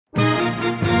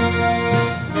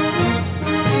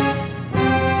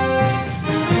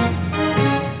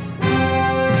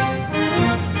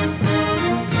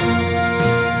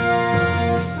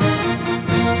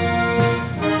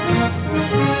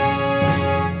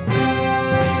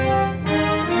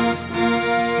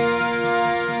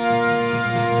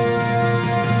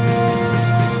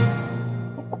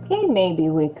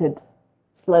could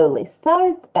slowly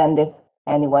start, and if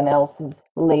anyone else is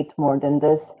late more than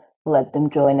this, let them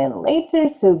join in later.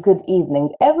 So good evening,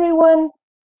 everyone.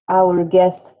 Our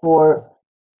guest for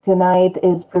tonight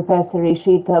is Professor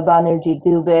Ishita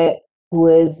Banerjee-Dube, who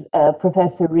is a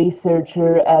professor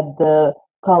researcher at the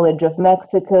College of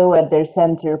Mexico at their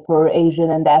Center for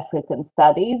Asian and African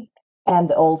Studies,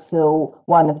 and also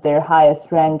one of their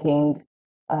highest ranking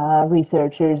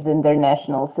researchers in their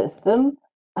national system.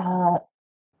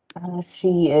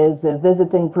 She is a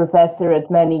visiting professor at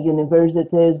many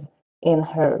universities in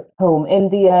her home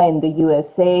India, in the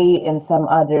USA, in some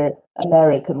other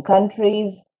American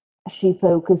countries. She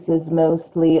focuses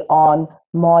mostly on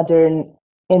modern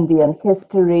Indian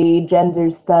history, gender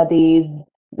studies,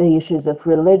 the issues of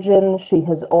religion. She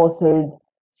has authored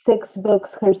 6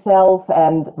 books herself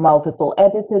and multiple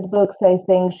edited books, I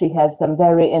think. She has some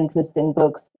very interesting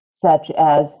books, such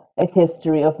as A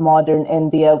History of Modern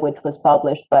India, which was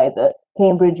published by the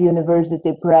Cambridge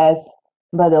University Press,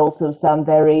 but also some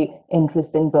very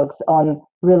interesting books on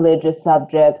religious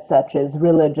subjects, such as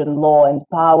Religion, Law and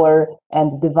Power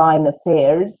and Divine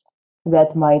Affairs,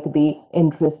 that might be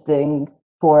interesting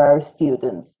for our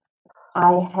students.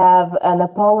 I have an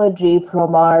apology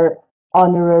from our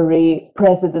honorary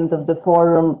president of the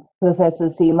forum, Professor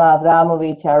Sima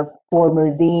Avramovic, our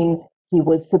former dean. He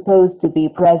was supposed to be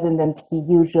present, and he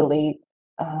usually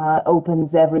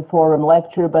opens every forum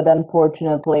lecture, but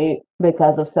unfortunately,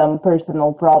 because of some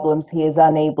personal problems, he is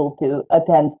unable to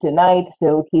attend tonight.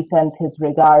 So he sends his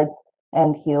regards,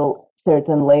 and he'll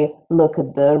certainly look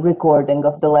at the recording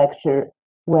of the lecture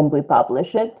when we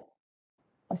publish it.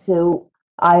 So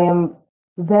I am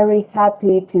very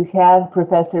happy to have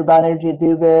Professor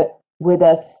Banerjee-Dube with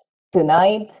us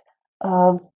tonight.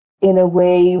 In a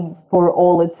way, for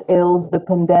all its ills, the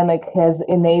pandemic has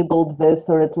enabled this,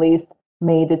 or at least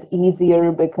made it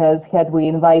easier, because had we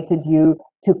invited you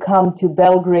to come to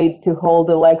Belgrade to hold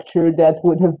a lecture, that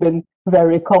would have been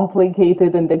very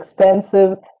complicated and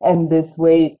expensive. And this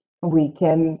way we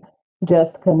can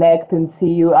just connect and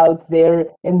see you out there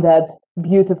in that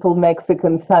beautiful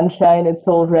Mexican sunshine. It's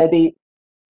already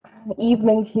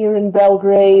evening here in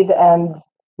Belgrade, and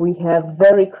we have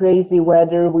very crazy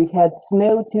weather. We had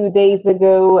snow 2 days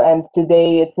ago, and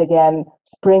today it's again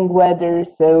spring weather.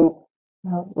 So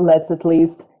let's at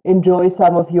least enjoy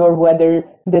some of your weather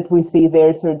that we see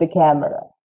there through the camera.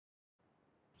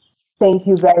 Thank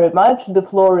you very much. The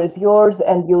floor is yours,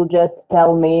 and you'll just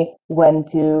tell me when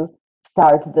to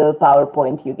start the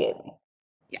PowerPoint you gave me.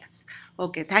 Yes.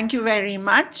 Okay. Thank you very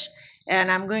much.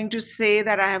 And I'm going to say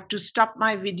that I have to stop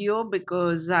my video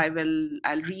because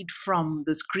I'll read from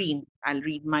the screen. I'll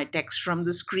read my text from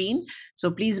the screen.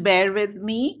 So please bear with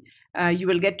me. You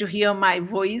will get to hear my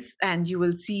voice, and you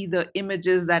will see the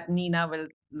images that Nina will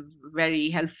very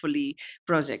helpfully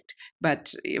project.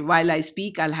 But while I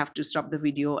speak, I'll have to stop the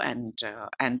video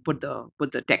and put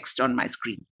the text on my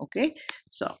screen. Okay.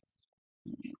 So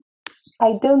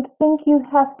I don't think you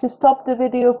have to stop the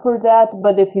video for that,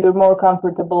 but if you're more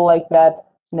comfortable like that,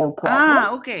 no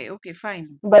problem. Okay,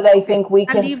 fine. But I Okay. think we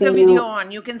I'll can leave see the video you.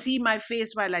 on. You can see my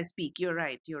face while I speak. You're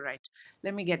right.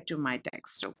 Let me get to my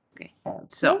text. Okay.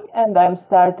 So, Okay, and I'm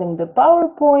starting the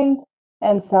PowerPoint,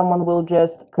 and someone will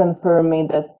just confirm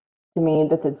to me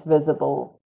that it's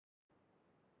visible.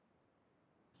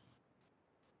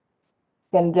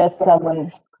 Can just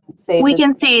someone say We that?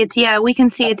 can see it. Yeah, we can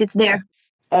see it. It's there.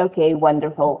 Okay,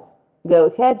 wonderful. Go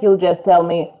ahead. You'll just tell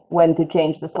me when to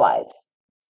change the slides.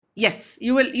 yes,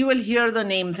 you will hear the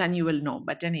names and you will know.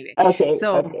 But anyway, Okay,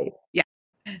 so okay. yeah.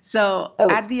 So Oh,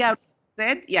 at the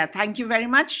outset, yeah, thank you very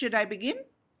much. Should I begin?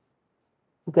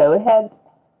 go ahead.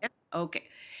 Yes. Okay.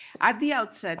 At the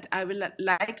outset, I will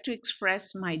like to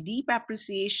express my deep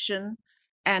appreciation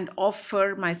and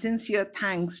offer my sincere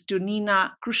thanks to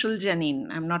Nina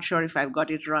Krusheljanin, I'm not sure if I've got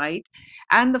it right,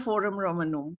 and the Forvm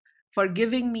Romanvm for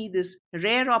giving me this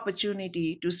rare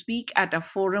opportunity to speak at a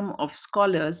forum of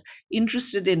scholars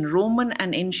interested in Roman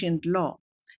and ancient law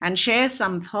and share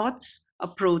some thoughts,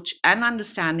 approach, and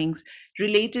understandings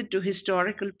related to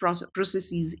historical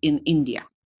processes in India.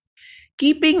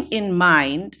 Keeping in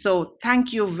mind, so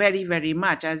thank you very, very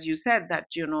much. As you said, that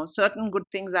certain good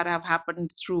things that have happened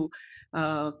through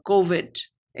COVID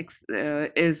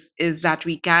is that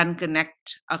we can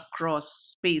connect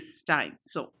across space time.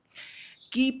 So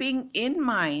keeping in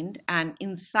mind an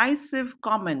incisive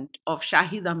comment of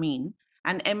Shahid Amin,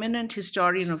 an eminent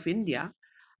historian of India,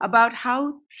 about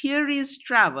how theories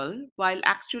travel while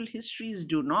actual histories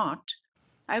do not,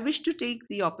 I wish to take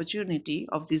the opportunity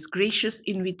of this gracious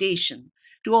invitation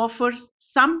to offer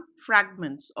some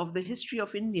fragments of the history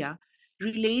of India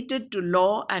related to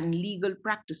law and legal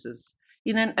practices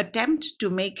in an attempt to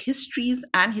make histories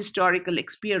and historical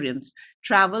experience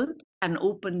travel and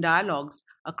open dialogues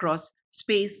across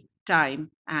space, time,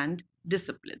 and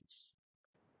disciplines.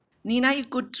 Nina, you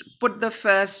could put the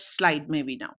first slide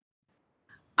maybe now.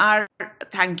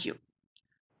 Thank you.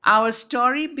 Our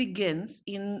story begins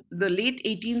in the late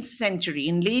 18th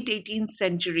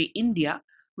century, India,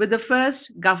 with the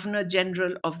first Governor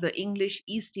General of the English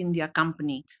East India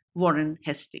Company, Warren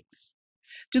Hastings.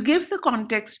 To give the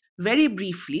context very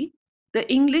briefly, the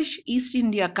English East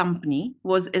India Company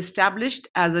was established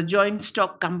as a joint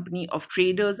stock company of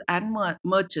traders and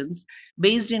merchants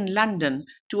based in London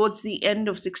towards the end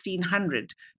of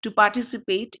 1600 to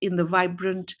participate in the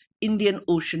vibrant Indian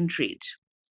Ocean trade.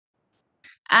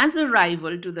 As a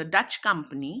rival to the Dutch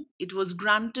company, it was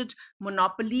granted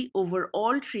monopoly over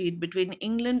all trade between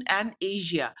England and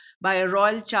Asia by a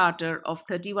royal charter of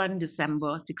 31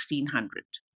 December 1600.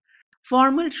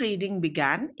 Formal trading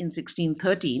began in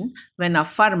 1613 when a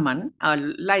farman, a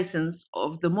license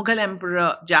of the Mughal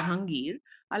Emperor Jahangir,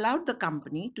 allowed the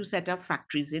company to set up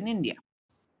factories in India.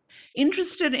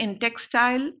 Interested in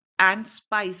textile and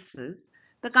spices,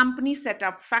 the company set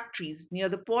up factories near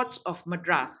the ports of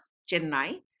Madras,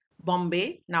 Chennai,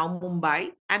 Bombay, now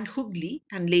Mumbai, and Hooghly,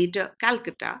 and later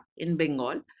Calcutta in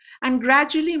Bengal, and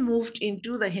gradually moved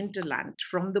into the hinterland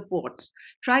from the ports,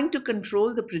 trying to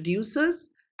control the producers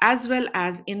as well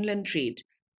as inland trade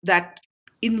that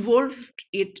involved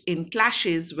it in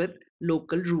clashes with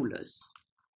local rulers.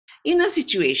 In a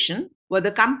situation where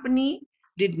the company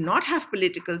did not have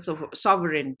political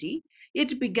sovereignty,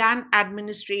 it began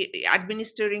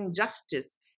administering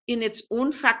justice in its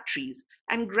own factories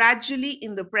and gradually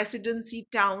in the presidency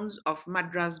towns of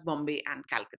Madras, Bombay, and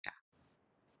Calcutta.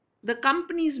 The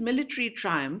company's military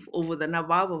triumph over the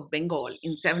Nawab of Bengal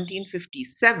in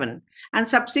 1757 and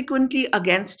subsequently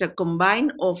against a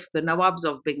combine of the Nawabs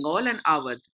of Bengal and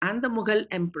Awadh and the Mughal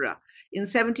emperor in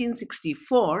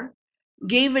 1764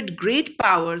 gave it great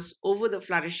powers over the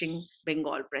flourishing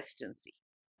Bengal presidency.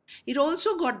 It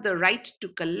also got the right to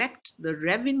collect the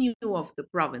revenue of the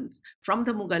province from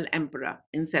the Mughal emperor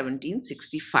in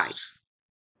 1765.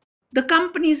 The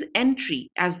company's entry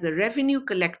as the revenue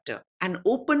collector and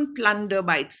open plunder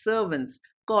by its servants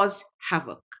caused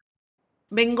havoc.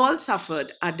 Bengal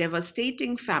suffered a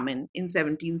devastating famine in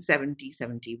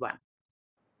 1770-71.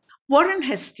 Warren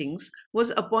Hastings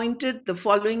was appointed the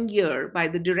following year by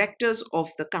the directors of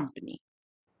the company.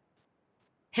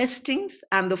 Hastings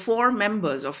and the 4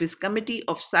 members of his committee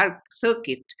of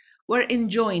circuit were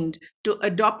enjoined to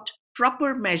adopt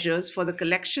proper measures for the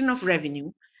collection of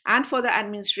revenue and for the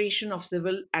administration of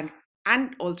civil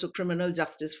and also criminal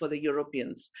justice for the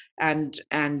Europeans and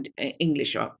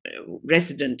English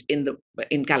resident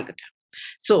in Calcutta.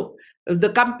 So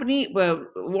the company,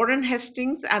 Warren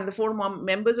Hastings and the 4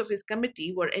 members of his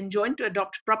committee were enjoined to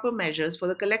adopt proper measures for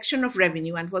the collection of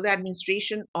revenue and for the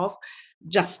administration of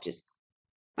justice.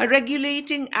 A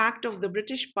regulating act of the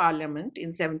British Parliament in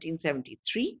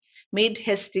 1773 made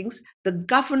Hastings the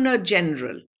Governor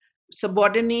General,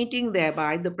 subordinating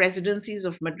thereby the presidencies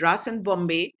of Madras and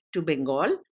Bombay to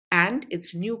Bengal and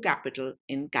its new capital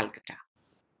in Calcutta.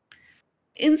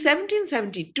 In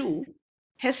 1772,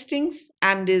 Hastings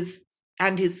and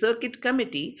his circuit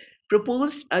committee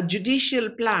proposed a judicial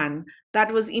plan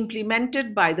that was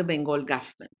implemented by the Bengal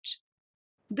government.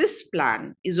 This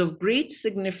plan is of great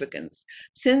significance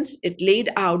since it laid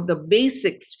out the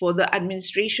basics for the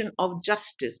administration of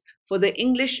justice for the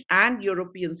English and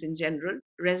Europeans in general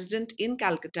resident in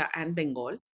Calcutta and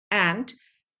Bengal and,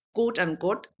 quote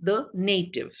unquote, the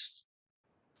natives.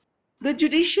 The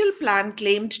judicial plan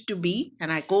claimed to be,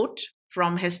 and I quote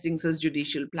from Hastings's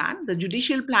judicial plan, the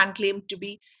judicial plan claimed to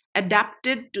be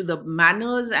adapted to the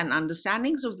manners and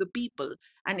understandings of the people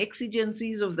and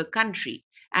exigencies of the country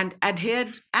and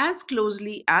adhered as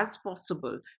closely as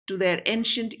possible to their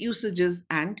ancient usages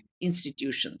and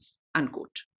institutions,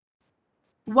 unquote.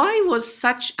 Why was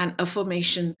such an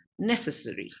affirmation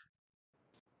necessary?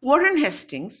 Warren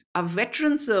Hastings, a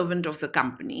veteran servant of the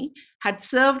company, had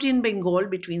served in Bengal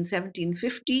between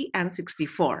 1750 and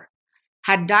 64,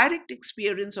 had direct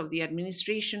experience of the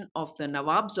administration of the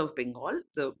Nawabs of Bengal,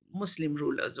 the Muslim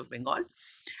rulers of Bengal,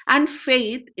 and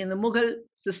faith in the Mughal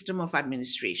system of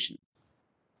administration.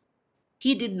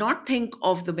 He did not think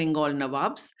of the Bengal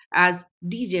Nawabs as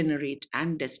degenerate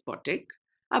and despotic,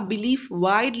 a belief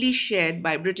widely shared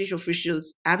by British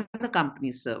officials and the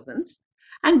company's servants,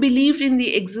 and believed in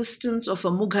the existence of a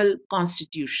Mughal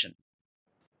constitution.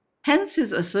 Hence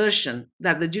his assertion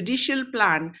that the judicial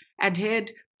plan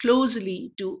adhered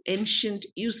closely to ancient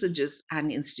usages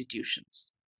and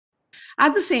institutions.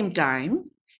 At the same time,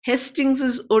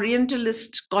 Hastings's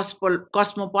Orientalist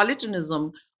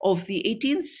cosmopolitanism of the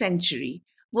 18th century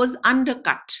was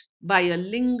undercut by a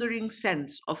lingering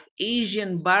sense of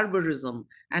Asian barbarism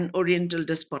and Oriental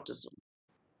despotism.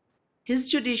 His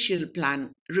judicial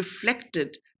plan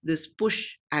reflected this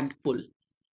push and pull.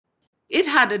 It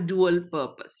had a dual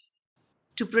purpose: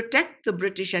 to protect the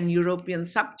British and European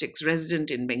subjects resident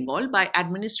in Bengal by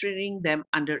administering them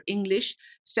under English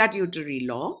statutory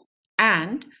law,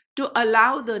 and to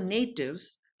allow the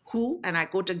natives who, and I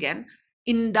quote again,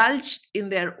 indulged in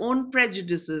their own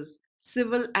prejudices,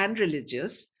 civil and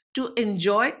religious, to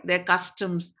enjoy their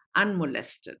customs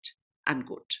unmolested,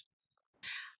 unquote.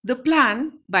 The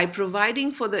plan, by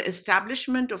providing for the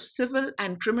establishment of civil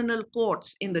and criminal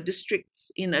courts in the districts,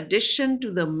 in addition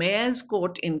to the Mayor's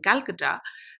Court in Calcutta,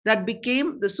 that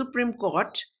became the Supreme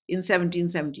Court in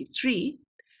 1773,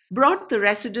 brought the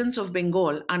residents of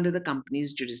Bengal under the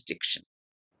company's jurisdiction.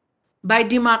 By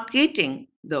demarcating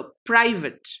the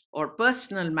private or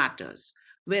personal matters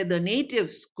where the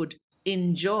natives could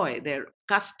enjoy their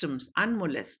customs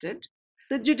unmolested,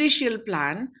 the judicial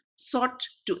plan sought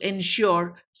to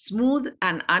ensure smooth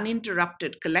and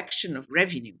uninterrupted collection of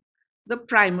revenue, the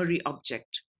primary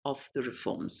object of the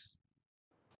reforms.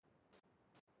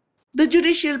 The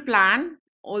judicial plan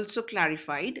also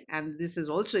clarified, and this is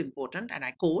also important, and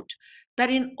I quote,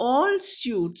 that in all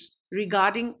suits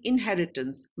regarding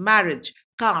inheritance, marriage,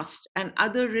 caste, and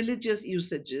other religious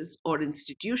usages or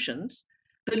institutions,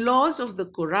 the laws of the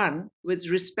Quran with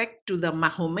respect to the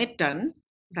Mahometan,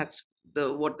 that's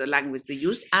what the language they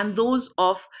used, and those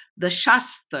of the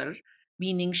Shastra,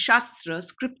 meaning Shastra,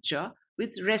 scripture,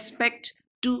 with respect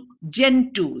to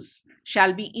Gentus,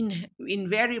 shall be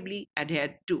invariably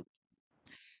adhered to.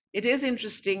 It is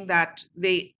interesting that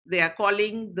they are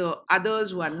calling the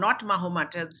others who are not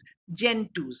Mahometans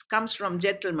Gentus, comes from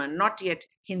gentlemen, not yet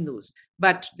Hindus,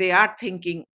 but they are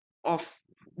thinking of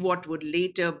what would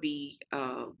later be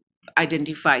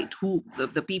identified, who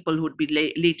the people who would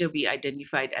be later be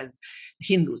identified as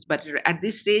Hindus. But at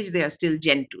this stage, they are still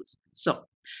Gentus. So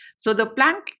the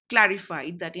plan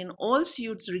clarified that in all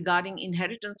suits regarding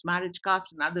inheritance, marriage,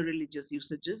 caste, and other religious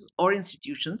usages or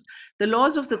institutions, the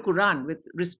laws of the Quran with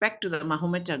respect to the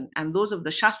Mahometan and those of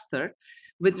the Shastra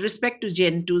with respect to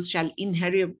Gentus shall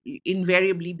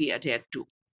invariably be adhered to.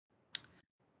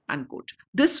 Unquote.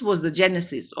 This was the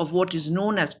genesis of what is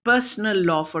known as personal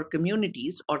law for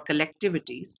communities or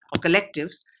collectivities or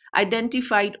collectives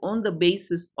identified on the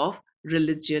basis of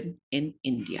religion in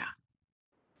India.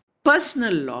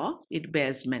 Personal law, it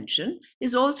bears mention,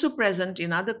 is also present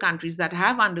in other countries that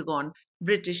have undergone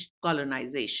British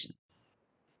colonization.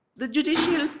 The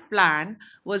judicial plan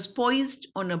was poised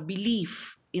on a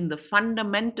belief in the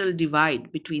fundamental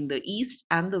divide between the East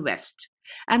and the West,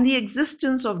 and the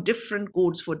existence of different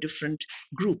codes for different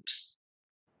groups.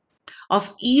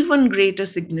 Of even greater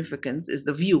significance is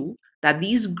the view that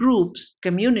these groups,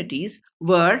 communities,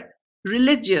 were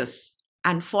religious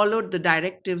and followed the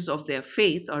directives of their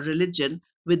faith or religion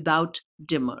without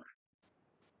demur.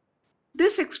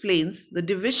 This explains the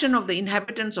division of the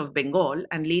inhabitants of Bengal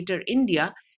and later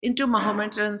India into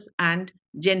Mahometans and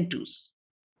Gentus.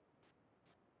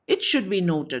 It should be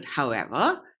noted,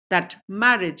 however, that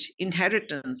marriage,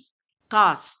 inheritance,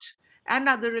 caste, and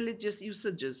other religious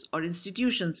usages or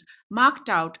institutions marked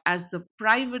out as the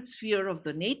private sphere of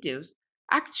the natives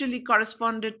actually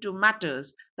corresponded to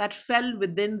matters that fell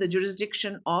within the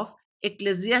jurisdiction of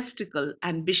ecclesiastical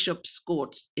and bishops'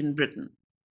 courts in Britain.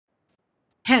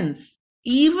 Hence,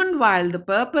 even while the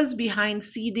purpose behind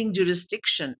ceding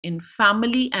jurisdiction in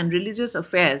family and religious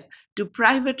affairs to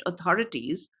private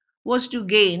authorities was to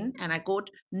gain, and I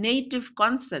quote, native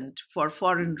consent for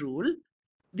foreign rule,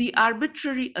 the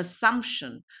arbitrary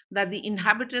assumption that the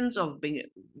inhabitants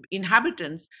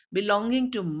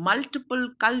belonging to multiple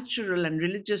cultural and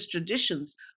religious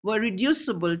traditions were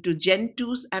reducible to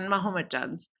Gentus and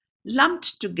Mahometans,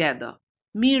 lumped together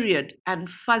myriad and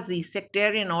fuzzy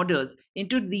sectarian orders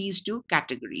into these two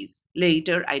categories,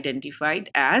 later identified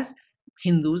as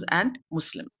Hindus and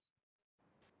Muslims,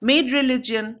 made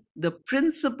religion the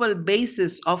principal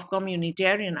basis of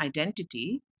communitarian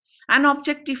identity, and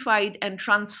objectified and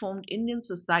transformed Indian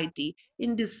society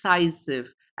in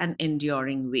decisive and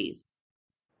enduring ways.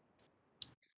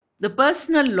 The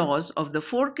personal laws of the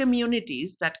four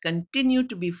communities that continue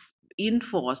to be in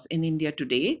force in India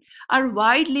today are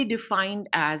widely defined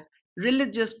as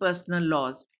religious personal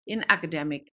laws in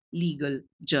academic legal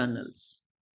journals.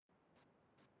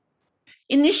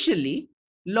 Initially,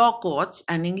 law courts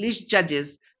and English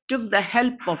judges took the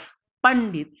help of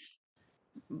Pandits,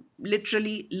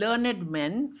 literally learned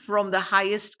men from the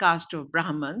highest caste of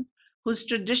Brahmins, whose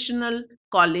traditional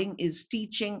calling is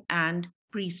teaching and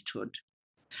priesthood,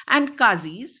 and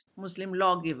qazis, Muslim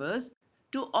lawgivers,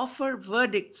 to offer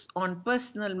verdicts on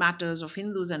personal matters of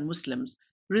Hindus and Muslims,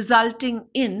 resulting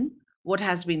in what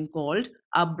has been called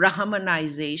a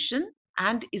Brahmanization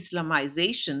and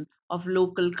Islamization of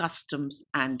local customs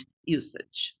and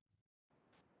usage.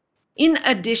 In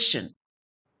addition,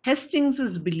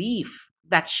 Hastings's belief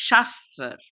that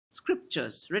Shastra,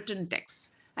 scriptures, written texts,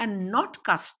 and not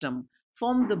custom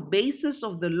form the basis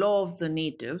of the law of the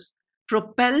natives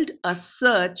propelled a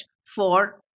search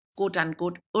for quote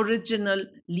unquote original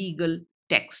legal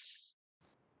texts.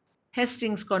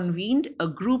 Hastings convened a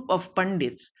group of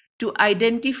pundits to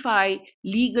identify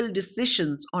legal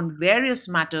decisions on various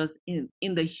matters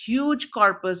in the huge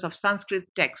corpus of Sanskrit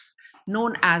texts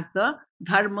known as the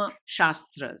Dharma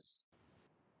Shastras,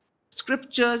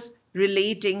 scriptures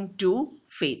relating to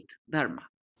faith, dharma.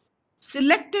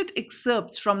 Selected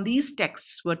excerpts from these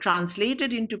texts were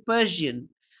translated into Persian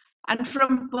and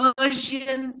from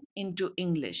Persian into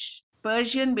English.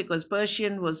 Persian, because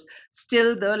Persian was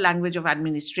still the language of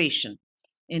administration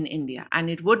in India, and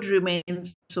it would remain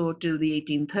so till the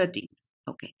 1830s.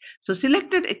 Okay, so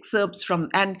selected excerpts from,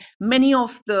 and many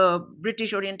of the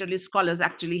British Orientalist scholars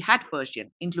actually had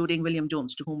Persian, including William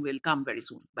Jones, to whom we'll come very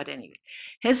soon. But anyway,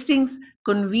 Hastings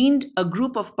convened a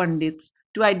group of pundits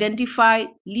to identify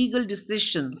legal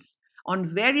decisions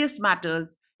on various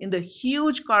matters in the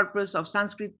huge corpus of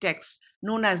Sanskrit texts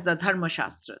known as the Dharma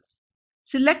Shastras.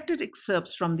 Selected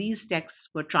excerpts from these texts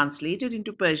were translated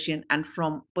into Persian and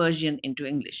from Persian into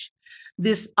English.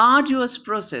 This arduous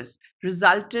process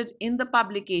resulted in the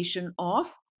publication of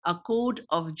a Code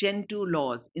of Gentoo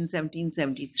Laws in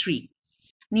 1773.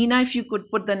 Nina, if you could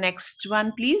put the next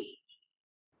one, please.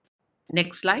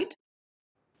 Next slide.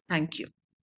 Thank you.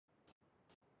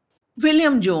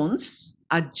 William Jones,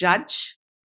 a judge,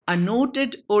 a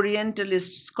noted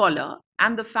Orientalist scholar,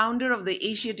 and the founder of the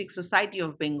Asiatic Society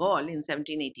of Bengal in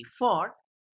 1784,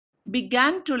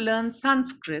 began to learn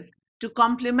Sanskrit to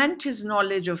complement his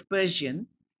knowledge of Persian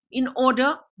in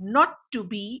order not to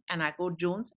be, and I quote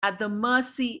Jones, at the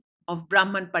mercy of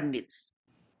Brahman Pandits,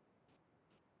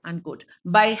 unquote,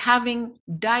 by having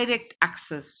direct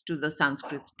access to the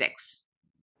Sanskrit texts.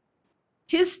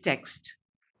 His text,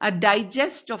 A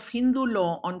Digest of Hindu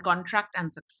Law on Contract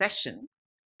and Succession,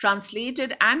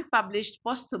 translated and published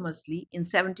posthumously in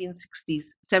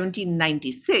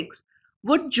 1796,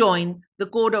 would join the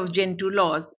Code of Gentoo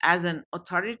Laws as an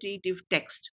authoritative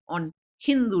text on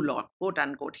Hindu law, quote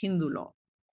unquote, Hindu law.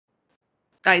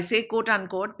 I say quote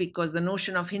unquote because the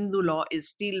notion of Hindu law is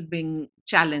still being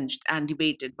challenged and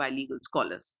debated by legal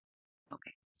scholars.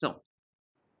 Okay, so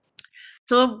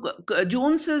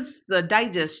Jones's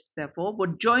digest, therefore,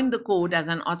 would join the code as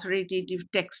an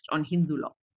authoritative text on Hindu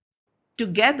law.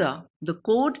 Together, the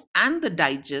code and the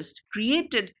digest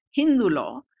created Hindu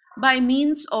law by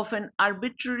means of an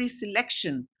arbitrary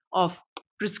selection of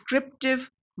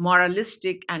prescriptive,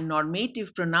 moralistic, and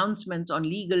normative pronouncements on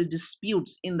legal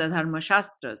disputes in the Dharma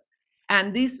Shastras.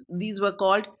 And these were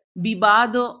called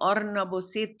Bibado Ornabo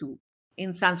Setu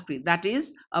in Sanskrit, that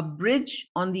is, a bridge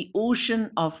on the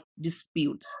ocean of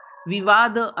disputes.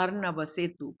 Vivada Arnava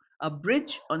Setu, a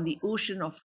bridge on the ocean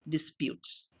of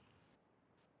disputes.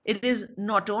 It is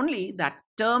not only that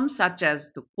terms such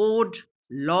as the code,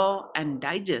 law, and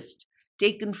digest,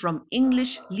 taken from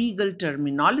English legal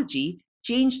terminology,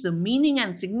 change the meaning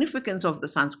and significance of the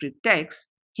Sanskrit texts,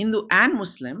 Hindu and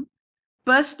Muslim.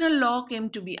 Personal law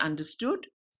came to be understood,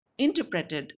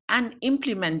 interpreted, and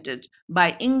implemented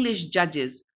by English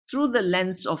judges through the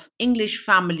lens of English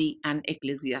family and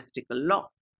ecclesiastical law.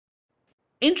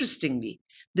 Interestingly,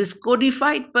 this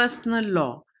codified personal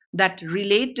law that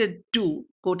related to,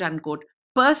 quote unquote,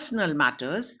 personal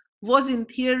matters was in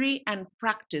theory and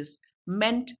practice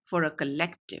meant for a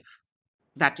collective,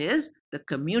 that is, the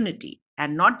community,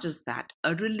 and not just that,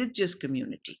 a religious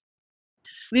community.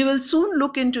 We will soon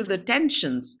look into the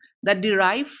tensions that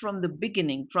derive from the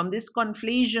beginning, from this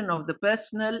conflation of the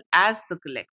personal as the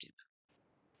collective.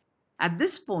 At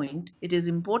this point, it is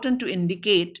important to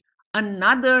indicate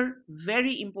another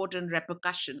very important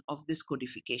repercussion of this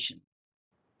codification.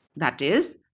 That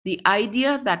is, the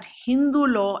idea that Hindu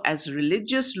law as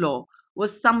religious law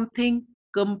was something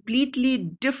completely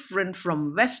different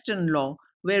from Western law,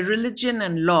 where religion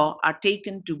and law are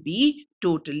taken to be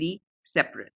totally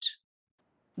separate.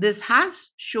 This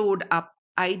has showed up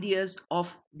ideas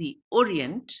of the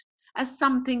Orient as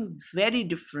something very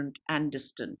different and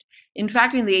distant. In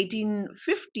fact, in the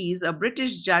 1850s, a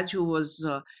British judge who was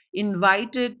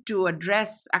invited to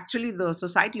address actually the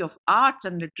Society of Arts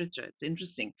and Literature, it's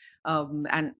interesting,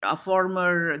 and a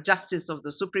former justice of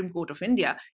the Supreme Court of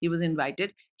India, he was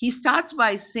invited. He starts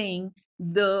by saying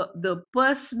the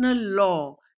personal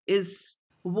law is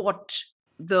what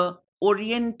the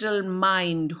Oriental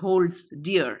mind holds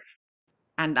dear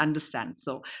and understands.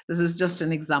 So this is just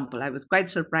an example. I was quite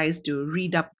surprised to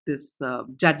read up this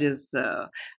judge's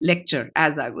lecture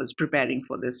as I was preparing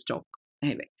for this talk.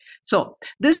 Anyway, so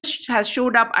this has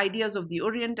showed up ideas of the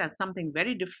Orient as something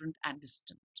very different and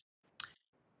distant.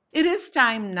 It is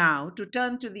time now to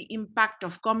turn to the impact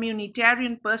of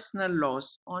communitarian personal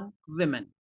laws on women.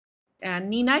 And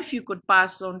Nina, if you could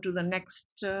pass on to the next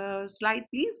slide,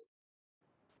 please.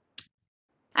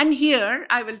 And here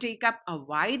I will take up a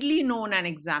widely known and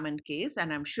examined case,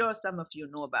 and I'm sure some of you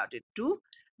know about it too,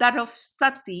 that of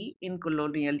Sati in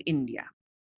colonial India.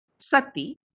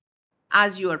 Sati,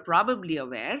 as you are probably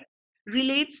aware,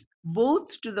 relates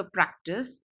both to the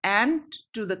practice and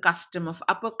to the custom of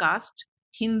upper caste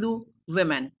Hindu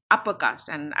women, upper caste.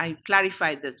 And I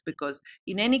clarify this because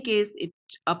in any case, it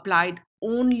applied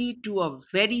only to a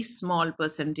very small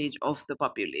percentage of the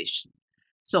population.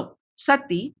 So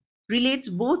Sati relates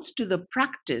both to the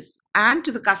practice and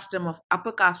to the custom of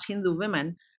upper caste Hindu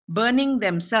women burning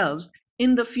themselves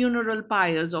in the funeral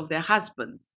pyres of their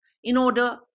husbands in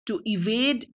order to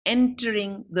evade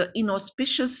entering the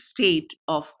inauspicious state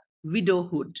of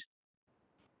widowhood.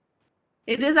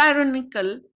 It is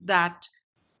ironical that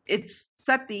its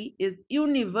sati is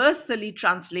universally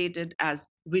translated as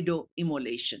widow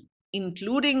immolation,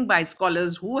 including by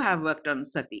scholars who have worked on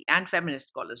sati and feminist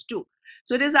scholars too.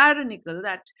 So it is ironical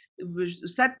that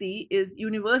sati is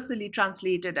universally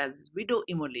translated as widow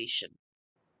immolation,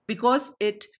 because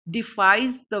it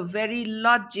defies the very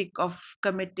logic of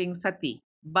committing sati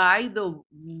by the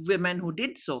women who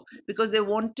did so, because they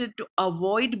wanted to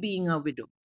avoid being a widow.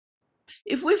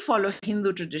 If we follow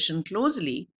Hindu tradition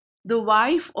closely, the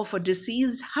wife of a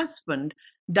deceased husband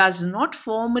does not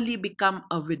formally become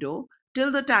a widow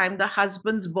till the time the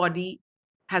husband's body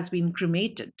has been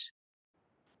cremated.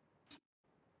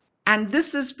 And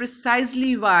this is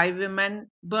precisely why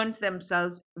women burnt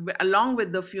themselves along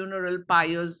with the funeral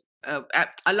pyres,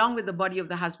 along with the body of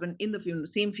the husband in the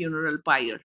same funeral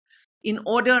pyre, in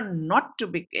order not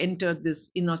to enter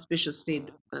this inauspicious state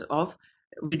of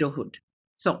widowhood.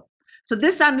 So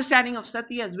this understanding of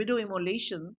sati as widow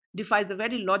immolation defies the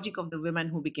very logic of the women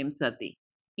who became sati,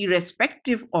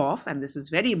 irrespective of, and this is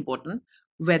very important,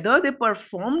 whether they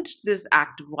performed this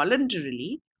act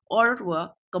voluntarily or were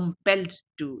compelled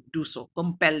to do so,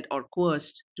 compelled or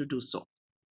coerced to do so.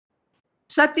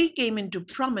 Sati came into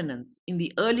prominence in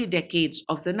the early decades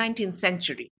of the 19th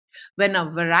century, when a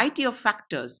variety of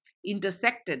factors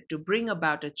intersected to bring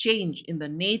about a change in the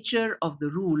nature of the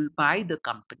rule by the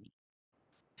company.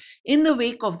 In the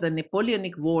wake of the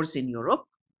Napoleonic Wars in Europe,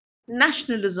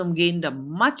 nationalism gained a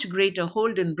much greater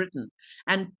hold in Britain,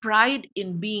 and pride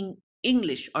in being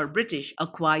English or British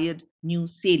acquired new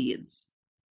salience.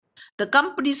 The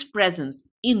company's presence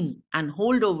in and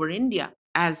hold over India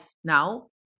as now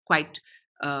quite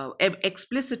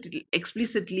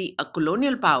explicitly a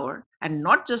colonial power, and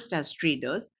not just as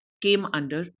traders, came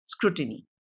under scrutiny.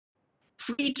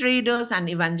 Free traders and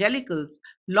evangelicals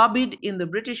lobbied in the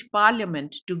British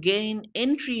Parliament to gain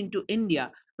entry into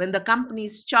India when the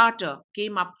company's charter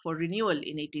came up for renewal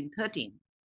in 1813.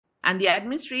 And the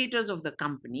administrators of the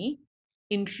company,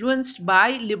 influenced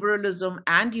by liberalism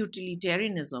and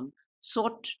utilitarianism,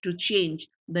 sought to change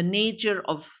the nature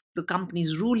of the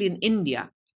company's rule in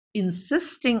India,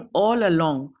 insisting all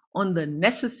along on the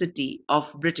necessity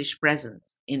of British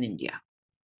presence in India.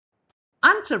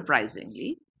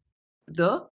 Unsurprisingly,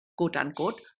 the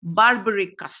quote-unquote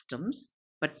barbaric customs,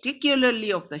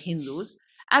 particularly of the Hindus,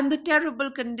 and the terrible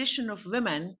condition of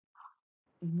women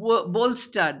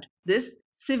bolstered this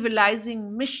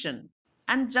civilizing mission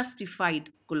and justified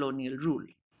colonial rule.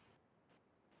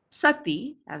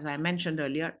 Sati, as I mentioned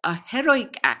earlier, a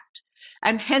heroic act,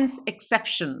 and hence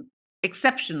exceptional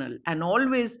and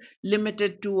always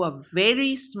limited to a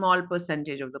very small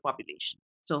percentage of the population.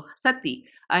 So sati,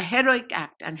 a heroic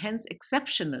act and hence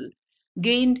exceptional,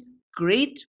 gained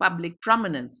great public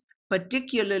prominence,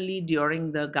 particularly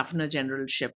during the Governor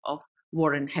Generalship of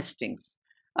Warren Hastings.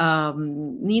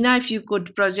 Nina, if you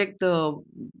could project the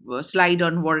slide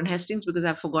on Warren Hastings, because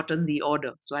I've forgotten the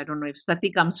order. So I don't know if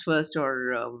Sati comes first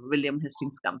or William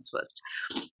Hastings comes first.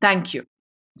 Thank you.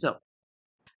 So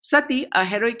Sati, a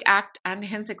heroic act and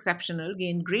hence exceptional,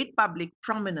 gained great public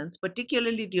prominence,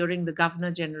 particularly during the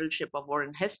Governor Generalship of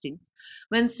Warren Hastings,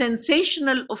 when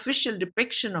sensational official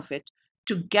depiction of it,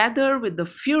 together with the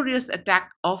furious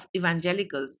attack of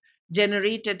evangelicals,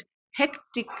 generated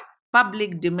hectic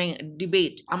public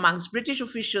debate amongst British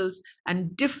officials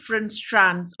and different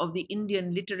strands of the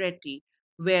Indian literati,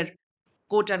 where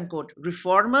quote unquote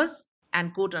reformers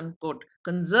and quote unquote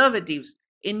conservatives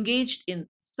engaged in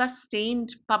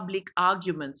sustained public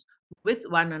arguments with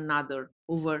one another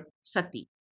over sati.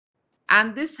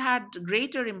 And this had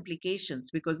greater implications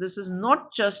because this is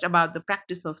not just about the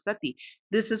practice of sati,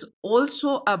 this is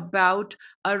also about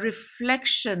a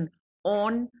reflection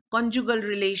on conjugal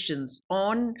relations,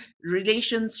 on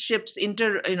relationships,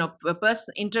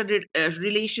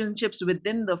 relationships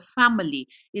within the family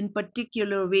in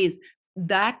particular ways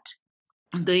that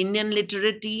the Indian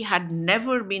literati had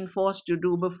never been forced to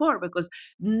do before, because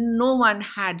no one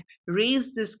had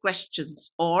raised these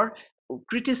questions or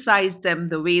criticized them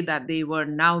the way that they were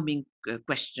now being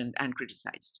questioned and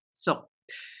criticized. So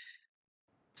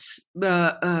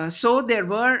there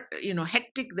were,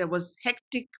 there was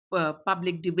hectic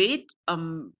public debate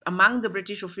among the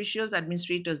British officials,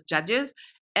 administrators, judges,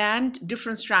 and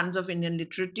different strands of Indian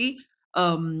literati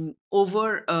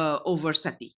over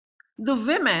sati. The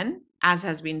women, as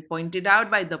has been pointed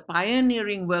out by the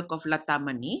pioneering work of Lata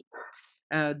Mani,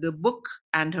 the book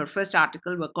and her first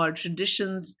article were called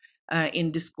Traditions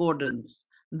in Discordance,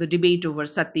 the debate over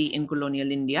sati in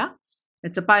colonial India.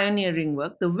 It's a pioneering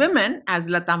work. The women, as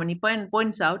Lata Mani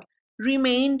points out,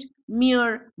 remained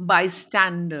mere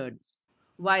bystanders,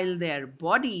 while their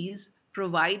bodies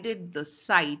provided the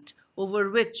site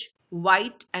over which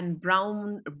white and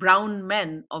brown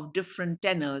men of different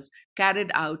tenors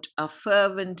carried out a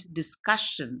fervent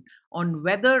discussion on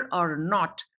whether or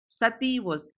not sati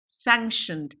was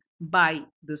sanctioned by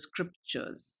the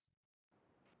scriptures.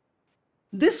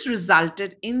 This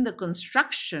resulted in the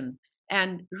construction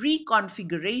and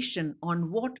reconfiguration on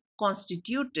what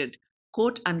constituted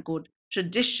quote unquote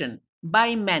tradition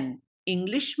by men,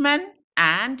 Englishmen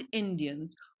and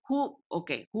Indians who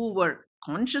were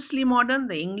consciously modern,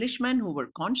 the Englishmen who were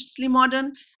consciously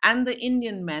modern, and the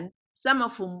Indian men, some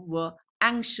of whom were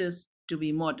anxious to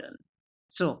be modern.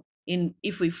 So,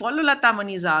 if we follow Lata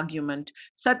Mani's argument,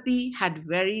 sati had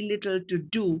very little to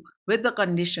do with the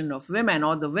condition of women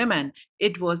or the women.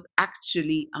 It was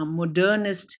actually a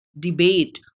modernist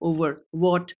debate over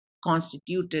what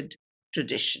constituted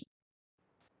tradition,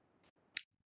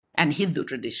 and Hindu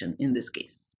tradition in this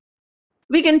case.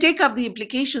 We can take up the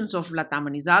implications of Lata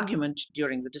Mani's argument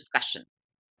during the discussion.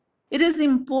 It is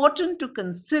important to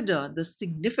consider the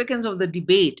significance of the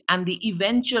debate and the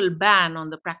eventual ban on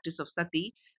the practice of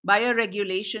sati by a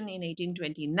regulation in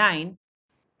 1829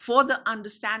 for the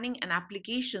understanding and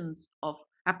application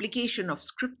of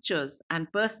scriptures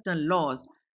and personal laws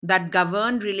that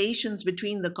governed relations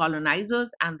between the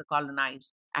colonizers and the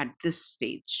colonized at this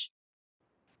stage.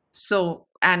 So,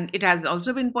 and it has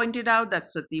also been pointed out that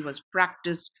sati was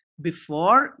practiced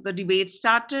before the debate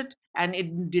started, and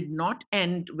it did not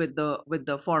end with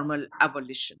the formal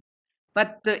abolition.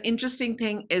 But the interesting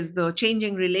thing is the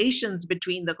changing relations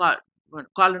between the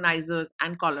colonizers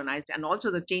and colonized, and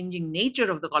also the changing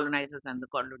nature of the colonizers and the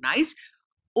colonized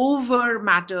over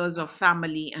matters of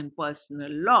family and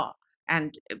personal law.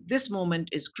 And this moment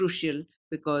is crucial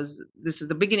because this is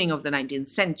the beginning of the 19th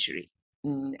century,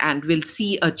 and we'll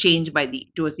see a change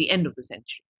towards the end of the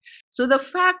century. So the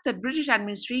fact that British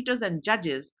administrators and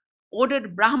judges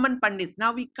ordered Brahman Pandits,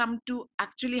 now we come to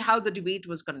actually how the debate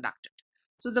was conducted.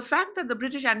 So the fact that the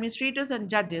British administrators and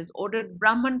judges ordered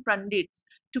Brahman Pandits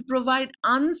to provide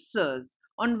answers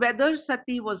on whether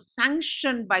sati was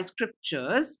sanctioned by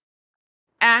scriptures,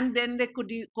 and then they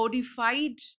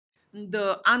codified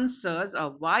the answers, a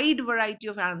wide variety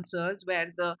of answers,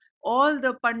 where all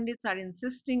the Pandits are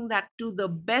insisting that to the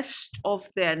best of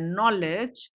their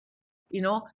knowledge,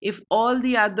 if all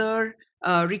the other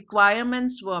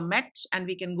requirements were met, and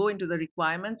we can go into the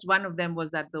requirements. One of them was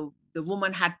that the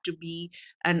woman had to be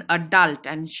an adult,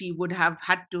 and she would have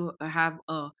had to have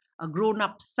a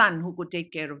grown-up son who could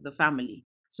take care of the family.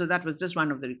 So that was just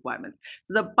one of the requirements.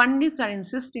 So the Pandits are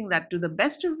insisting that to the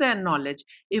best of their knowledge,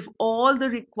 if all the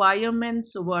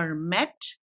requirements were met,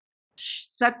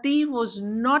 sati was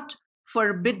not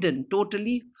forbidden,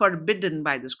 totally forbidden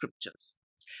by the scriptures.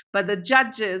 But the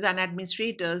judges and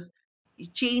administrators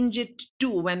change it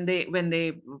too. When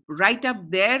they write up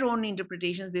their own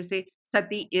interpretations, they say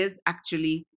sati is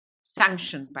actually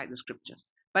sanctioned by the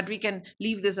scriptures. But we can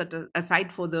leave this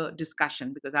aside for the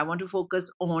discussion, because I want to focus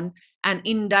on an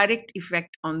indirect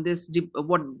effect on this,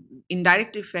 what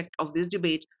indirect effect of this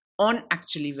debate on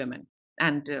actually women.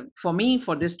 And for me,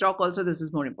 for this talk also, this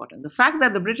is more important. The fact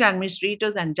that the British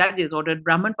administrators and judges ordered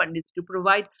Brahman Pandits to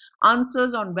provide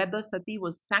answers on whether sati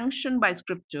was sanctioned by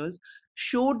scriptures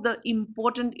showed the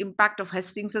important impact of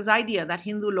Hastings's idea that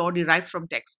Hindu law derived from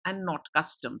texts and not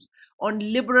customs on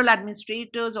liberal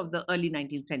administrators of the early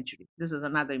 19th century. This is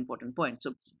another important point.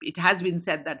 So it has been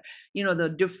said that, you know,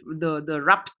 the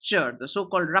rupture, the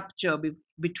so-called rupture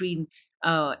between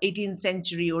 18th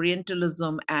century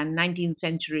Orientalism and 19th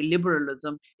century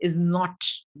liberalism is not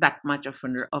that much of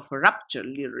a rupture,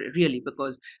 really,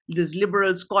 because these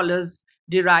liberal scholars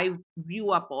drew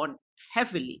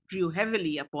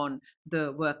heavily upon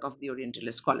the work of the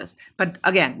Orientalist scholars. But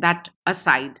again, that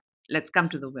aside, let's come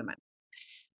to the women.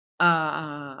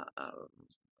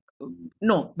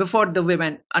 No, before the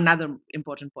women, another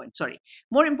important point, sorry.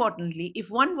 More importantly, if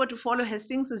one were to follow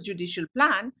Hastings's judicial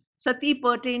plan, sati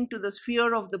pertained to the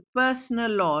sphere of the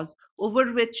personal laws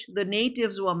over which the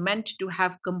natives were meant to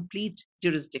have complete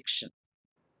jurisdiction.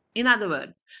 In other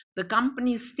words, the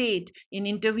company state in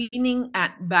intervening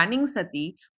and banning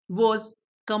sati was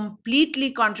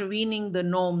completely contravening the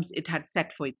norms it had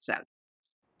set for itself.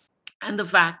 And the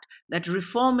fact that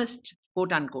reformist,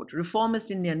 quote unquote,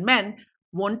 reformist Indian men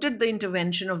wanted the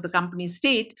intervention of the company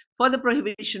state for the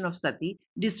prohibition of sati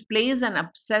displays an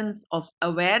absence of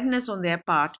awareness on their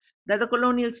part that the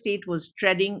colonial state was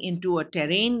treading into a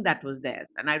terrain that was theirs.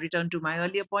 And I return to my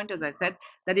earlier point, as I said,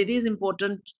 that it is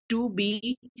important to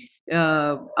be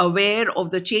aware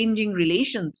of the changing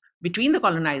relations between the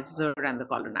colonizer and the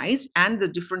colonized, and the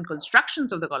different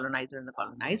constructions of the colonizer and the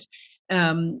colonized,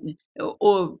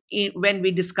 when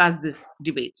we discuss this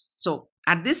debates. So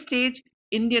at this stage,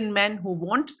 Indian men who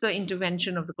want the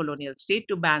intervention of the colonial state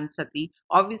to ban sati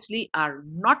obviously are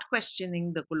not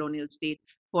questioning the colonial state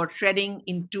for treading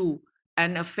into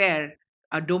an affair,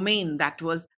 a domain that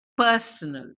was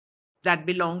personal, that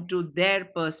belonged to their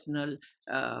personal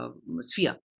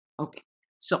sphere. Okay,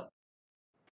 so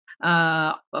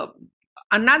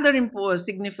another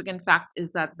significant fact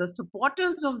is that the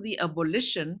supporters of the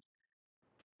abolition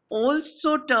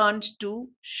also turned to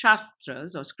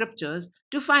shastras or scriptures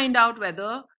to find out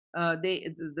whether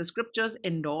the scriptures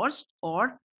endorsed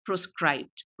or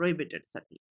prohibited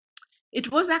sati. It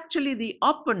was actually the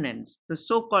opponents, the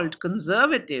so-called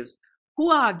conservatives, who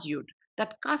argued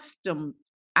that custom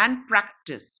and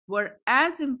practice were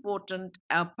as important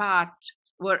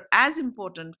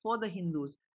for the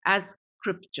Hindus as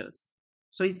scriptures.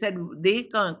 So he said, they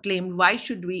claimed, why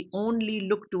should we only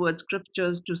look towards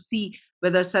scriptures to see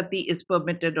whether sati is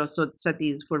permitted or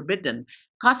sati is forbidden?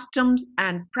 Customs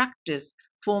and practice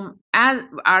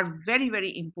are very,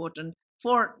 very important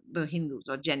for the Hindus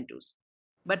or Gentus.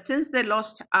 But since they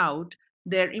lost out,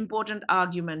 their important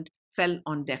argument fell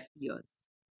on deaf ears.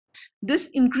 This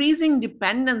increasing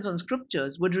dependence on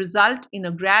scriptures would result in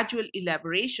a gradual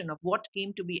elaboration of what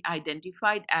came to be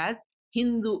identified as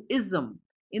Hinduism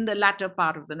in the latter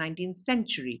part of the 19th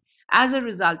century, as a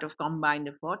result of combined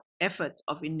efforts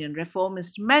of Indian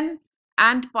reformist men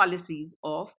and policies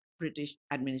of British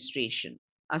administration.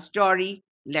 A story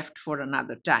left for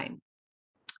another time.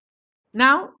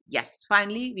 Now, yes,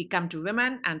 finally, we come to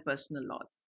women and personal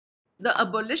laws. The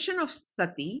abolition of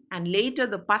sati and later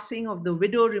the passing of the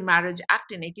Widow Remarriage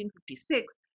Act in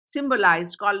 1856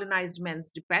 symbolized colonized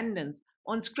men's dependence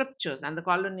on scriptures and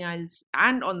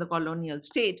on the colonial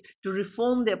state to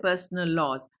reform their personal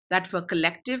laws that were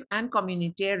collective and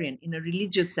communitarian in a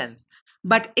religious sense,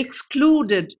 but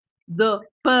excluded the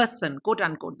person, quote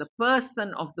unquote, the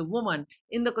person of the woman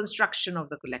in the construction of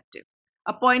the collective,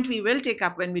 a point we will take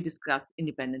up when we discuss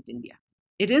independent India.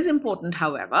 It is important,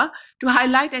 however, to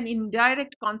highlight an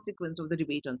indirect consequence of the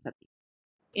debate on sati.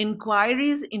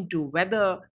 Inquiries into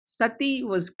whether sati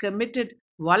was committed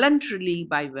voluntarily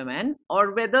by women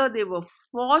or whether they were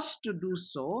forced to do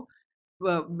so,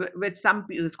 which some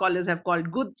scholars have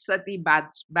called good sati, bad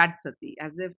sati,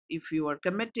 as if you are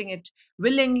committing it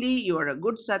willingly, you are a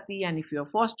good sati, and if you are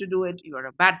forced to do it, you are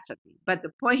a bad sati. But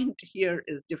the point here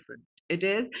is different. It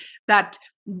is that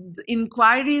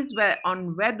inquiries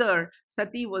on whether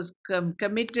sati was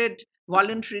committed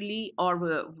voluntarily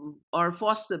or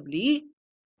forcibly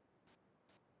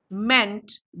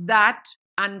meant that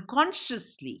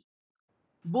unconsciously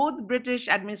both British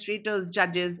administrators,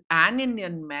 judges, and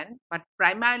Indian men, but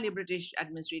primarily British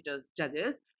administrators,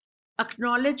 judges,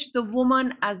 acknowledged the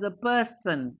woman as a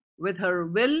person with her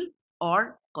will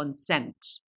or consent.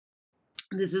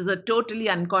 This is a totally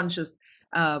unconscious,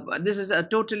 this is a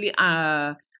totally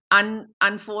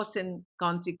unforeseen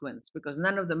consequence, because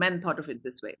none of the men thought of it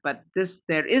this way. But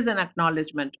there is an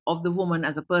acknowledgement of the woman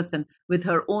as a person with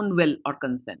her own will or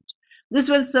consent. This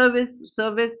will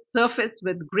surface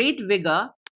with great vigor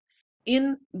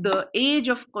in the age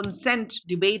of consent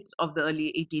debates of the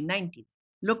early 1890s.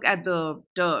 Look at the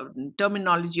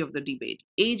terminology of the debate: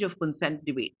 age of consent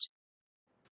debate.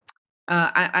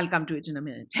 I'll come to it in a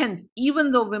minute. Hence,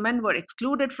 even though women were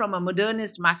excluded from a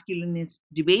modernist masculinist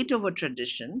debate over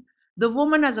tradition, the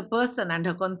woman as a person and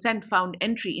her consent found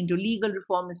entry into legal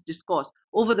reformist discourse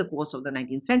over the course of the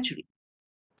 19th century.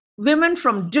 Women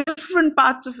from different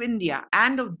parts of India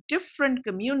and of different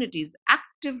communities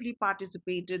actively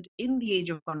participated in the age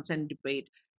of consent debate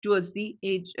towards the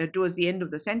end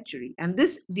of the century. And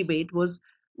this debate was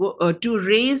to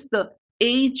raise the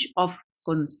age of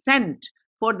consent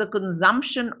for the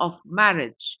consumption of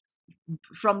marriage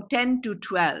from 10 to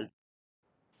 12.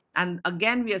 And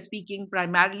again, we are speaking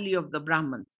primarily of the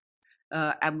Brahmins.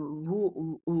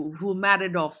 Who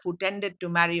married off, who tended to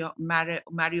marry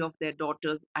off their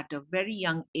daughters at a very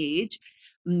young age,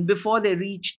 before they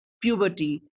reached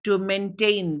puberty, to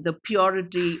maintain the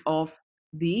purity of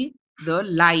the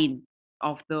line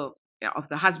of the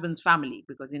husband's family,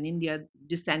 because in India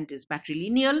descent is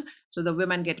patrilineal, so the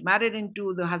women get married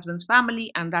into the husband's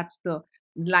family, and that's the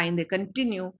line they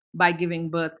continue by giving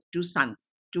birth to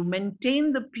sons. To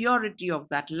maintain the purity of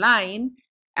that line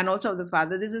and also of the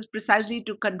father, this is precisely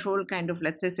to control kind of,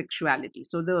 let's say, sexuality.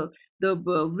 So the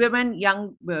women,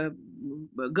 young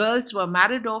girls, were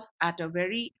married off at a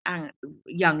very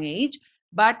young age,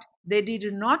 but they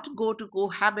did not go to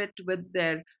cohabit with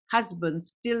their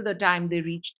husbands till the time they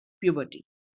reached puberty.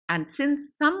 And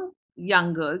since some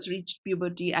young girls reached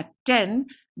puberty at 10,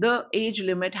 the age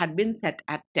limit had been set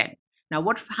at 10. Now,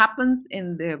 what happens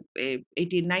in the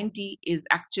 1890 is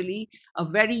actually a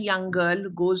very young girl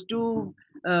goes to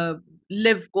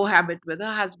cohabit with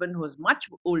her husband, who was much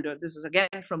older. This is again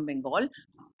from Bengal,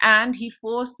 and he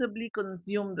forcibly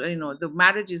consumed, the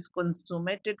marriage is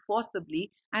consummated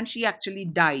forcibly, and she actually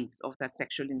dies of that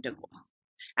sexual intercourse.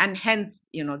 And hence,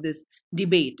 this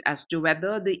debate as to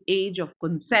whether the age of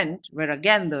consent, where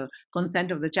again the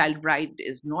consent of the child bride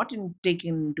is not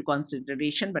taken into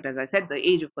consideration, but as I said, the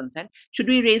age of consent should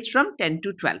be raised from 10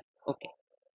 to 12. Okay.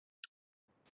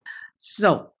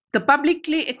 So the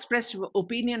publicly expressed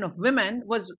opinion of women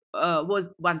was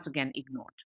once again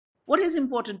ignored. What is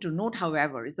important to note,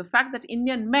 however, is the fact that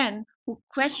Indian men who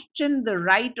questioned the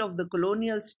right of the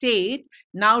colonial state,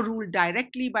 now ruled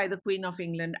directly by the Queen of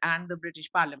England and the British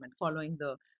Parliament following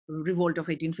the revolt of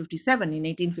 1857. In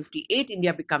 1858,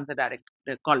 India becomes a direct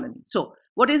colony. So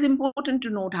what is important to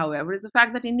note, however, is the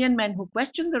fact that Indian men who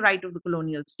questioned the right of the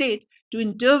colonial state to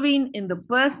intervene in the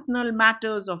personal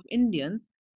matters of Indians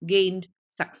gained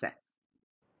success.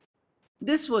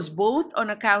 This was both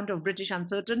on account of British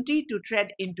uncertainty to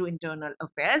tread into internal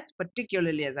affairs,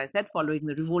 particularly, as I said, following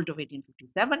the revolt of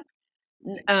 1857,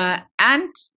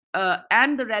 and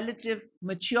the relative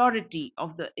maturity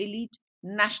of the elite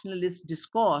nationalist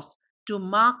discourse to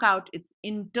mark out its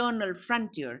internal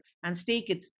frontier and stake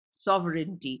its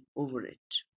sovereignty over it.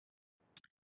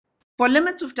 For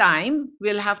limits of time,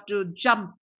 we'll have to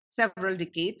jump several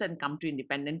decades and come to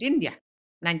independent India,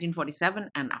 1947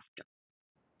 and after.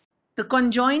 The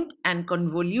conjoint and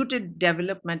convoluted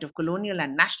development of colonial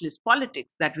and nationalist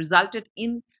politics that resulted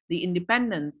in the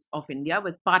independence of India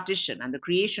with partition and the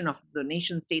creation of the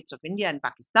nation states of India and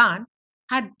Pakistan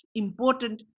had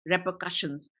important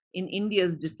repercussions in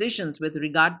India's decisions with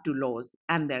regard to laws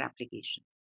and their application.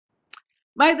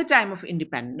 By the time of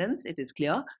independence, it is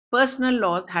clear, personal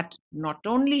laws had not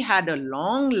only had a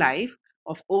long life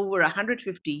of over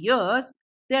 150 years,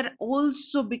 they had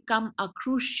also become a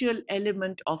crucial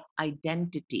element of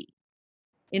identity,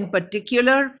 in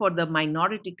particular for the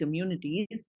minority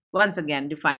communities, once again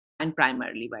defined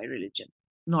primarily by religion.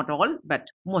 Not all, but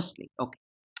mostly.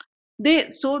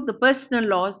 Okay. So the personal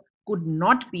laws could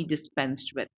not be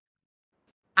dispensed with.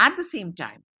 At the same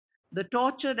time, the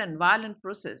tortured and violent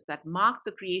process that marked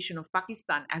the creation of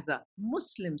Pakistan as a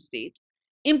Muslim state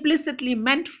implicitly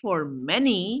meant for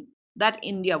many that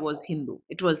India was Hindu.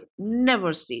 It was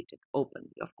never stated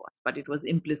openly, of course, but it was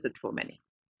implicit for many.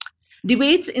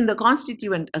 Debates in the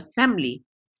Constituent Assembly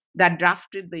that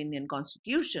drafted the Indian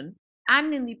Constitution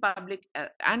and in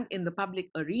the public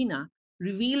arena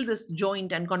reveal this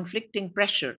joint and conflicting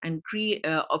pressure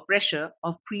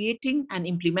of creating and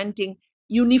implementing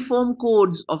uniform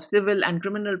codes of civil and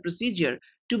criminal procedure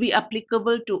to be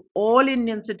applicable to all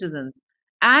Indian citizens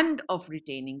and of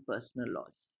retaining personal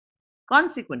laws.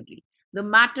 Consequently, the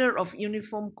matter of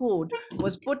uniform code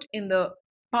was put in the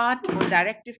part or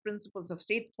directive principles of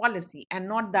state policy and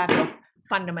not that of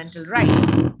fundamental rights.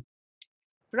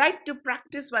 Right to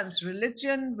practice one's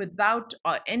religion without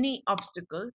any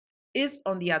obstacle is,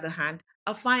 on the other hand,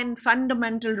 a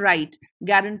fundamental right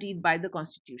guaranteed by the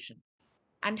Constitution.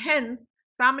 And hence,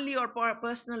 family or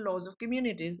personal laws of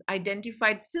communities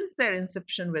identified since their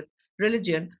inception with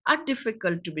religion are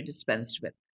difficult to be dispensed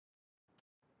with.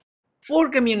 4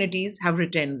 communities have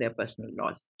retained their personal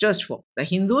laws, just 4. The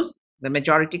Hindus, the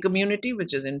majority community,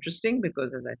 which is interesting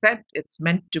because, as I said, it's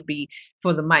meant to be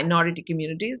for the minority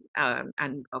communities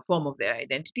and a form of their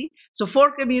identity. So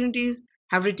 4 communities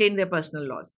have retained their personal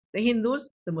laws: the Hindus,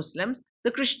 the Muslims,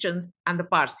 the Christians, and the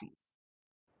Parsis.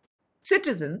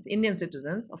 Citizens, Indian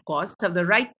citizens, of course, have the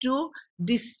right to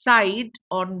decide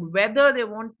on whether they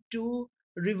want to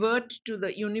revert to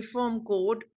the uniform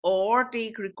code or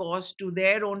take recourse to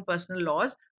their own personal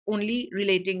laws, only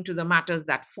relating to the matters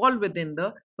that fall within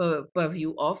the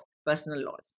purview of personal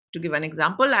laws. To give an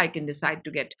example, I can decide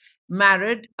to get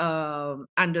married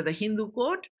under the Hindu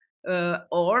code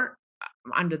or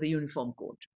under the uniform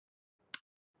code.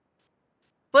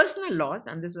 Personal laws,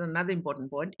 and this is another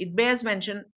important point, it bears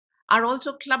mention, are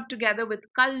also clubbed together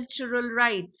with cultural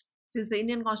rights, since the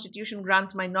Indian Constitution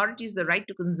grants minorities the right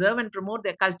to conserve and promote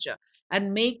their culture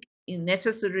and make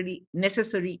necessary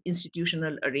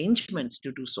institutional arrangements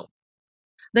to do so.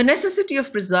 The necessity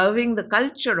of preserving the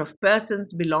culture of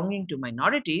persons belonging to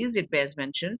minorities, it bears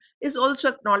mention, is also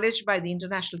acknowledged by the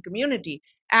international community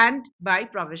and by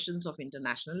provisions of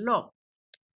international law.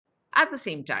 At the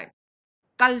same time,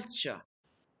 culture,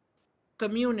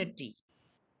 community,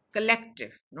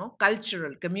 collective,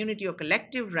 cultural, community, or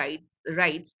collective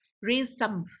rights raise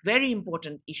some very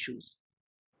important issues.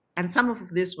 And some of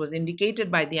this was indicated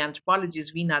by the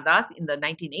anthropologist Veena Das in the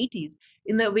 1980s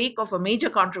in the wake of a major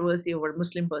controversy over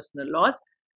Muslim personal laws,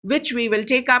 which we will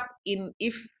take up in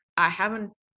if I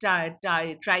haven't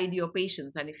tried your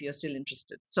patience and if you're still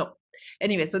interested. So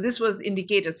anyway, so this was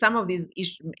indicated, some of these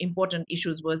important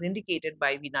issues was indicated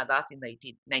by Veena Das in the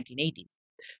 1980s.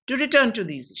 To return to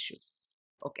these issues.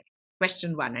 Okay,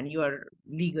 question 1, and you are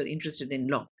legal interested in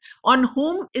law. On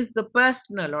whom is the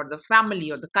personal or the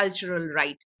family or the cultural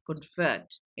right conferred?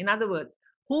 In other words,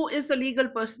 who is the legal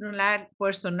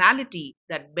personality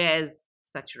that bears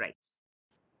such rights?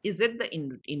 Is it the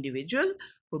individual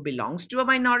who belongs to a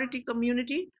minority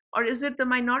community, or is it the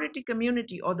minority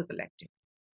community or the collective?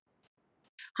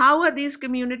 How are these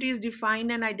communities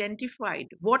defined and identified?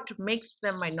 What makes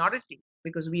them minority?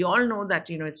 Because we all know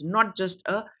that it's not just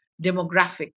a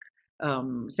demographic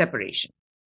separation.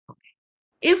 Okay.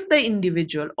 If the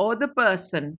individual or the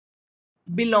person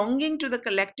belonging to the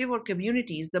collective or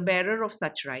community is the bearer of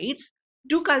such rights,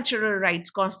 do cultural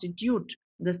rights constitute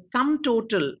the sum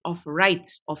total of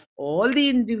rights of all the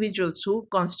individuals who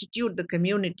constitute the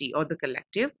community or the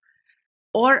collective,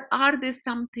 or are they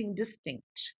something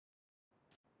distinct?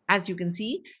 As you can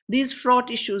see, these fraught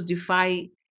issues defy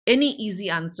any easy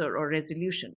answer or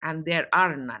resolution, and there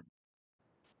are none.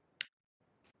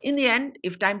 In the end,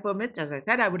 if time permits, as I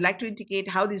said, I would like to indicate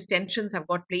how these tensions have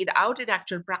got played out in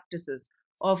actual practices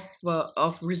of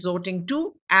resorting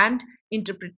to and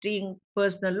interpreting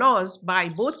personal laws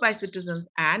both by citizens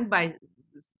and by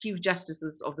chief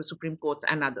justices of the Supreme Courts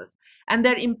and others, and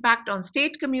their impact on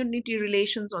state-community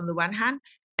relations on the one hand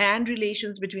and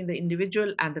relations between the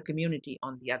individual and the community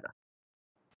on the other.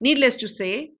 Needless to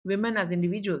say, women as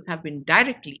individuals have been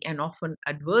directly and often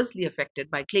adversely affected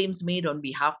by claims made on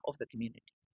behalf of the community.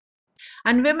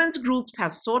 And women's groups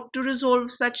have sought to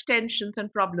resolve such tensions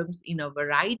and problems in a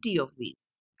variety of ways.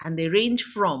 And they range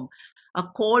from a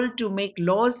call to make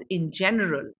laws in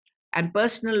general and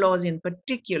personal laws in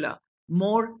particular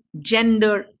more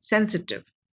gender sensitive,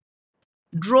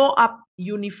 draw up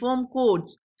uniform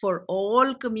codes for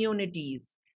all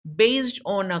communities based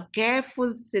on a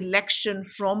careful selection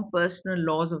from personal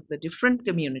laws of the different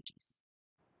communities,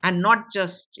 and not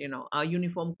just a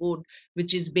uniform code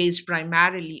which is based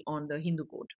primarily on the Hindu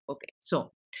code. Okay,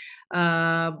 so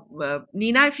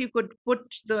Nina, if you could put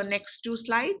the next 2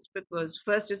 slides, because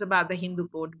first is about the Hindu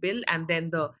code bill and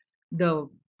then the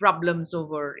problems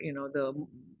over the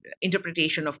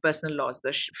interpretation of personal laws,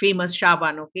 the famous Shah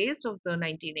Bano case of the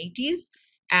 1980s,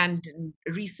 and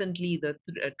recently the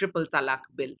triple talaq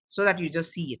bill, so that you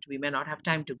just see it. We may not have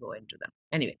time to go into them.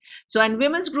 Anyway, so and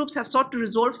women's groups have sought to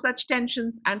resolve such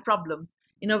tensions and problems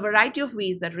in a variety of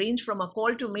ways that range from a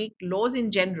call to make laws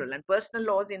in general and personal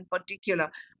laws in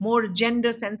particular more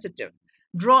gender sensitive,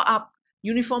 draw up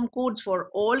uniform codes for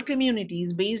all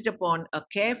communities based upon a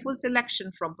careful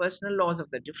selection from personal laws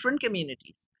of the different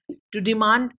communities, to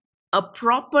demand a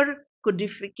proper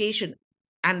codification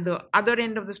And the other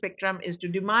end of the spectrum is to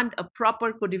demand a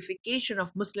proper codification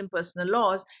of Muslim personal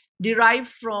laws derived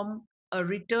from a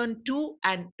return to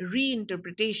and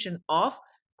reinterpretation of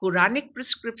Quranic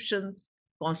prescriptions,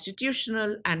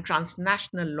 constitutional and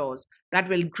transnational laws that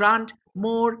will grant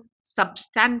more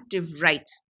substantive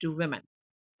rights to women.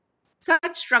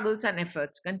 Such struggles and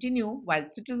efforts continue while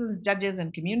citizens, judges,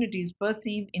 and communities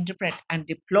perceive, interpret, and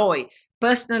deploy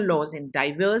personal laws in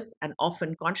diverse and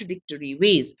often contradictory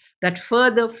ways that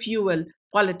further fuel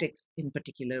politics in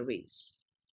particular ways.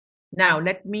 Now,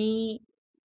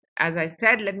 as I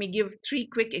said, let me give three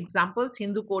quick examples: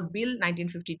 Hindu Code Bill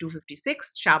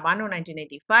 1952-56, Shah Bano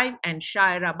 1985, and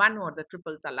Shaira Bano, or the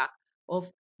Triple Talaq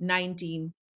of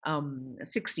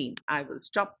 1916. I will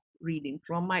stop reading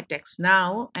from my text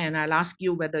now, and I'll ask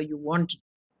you whether you want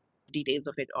details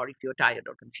of it or if you're tired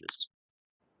or confused.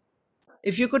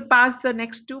 If you could pass the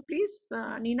next two, please,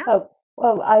 Nina. Oh,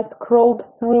 well, I scrolled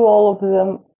through all of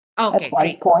them Okay, at one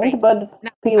great, point, great. but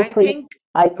Now, feel free.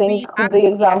 I think the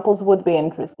examples would be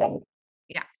interesting.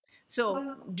 Yeah.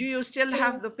 So, do you still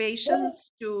have the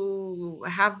patience to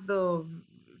have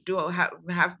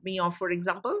me offer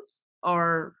examples,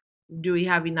 or do we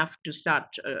have enough to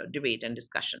start debate and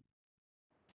discussion?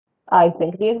 I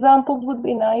think the examples would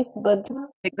be nice, but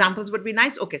Examples would be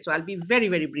nice. Okay, so I'll be very,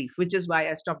 very brief, which is why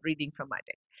I stopped reading from my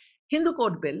text. Hindu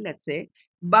Code Bill, let's say,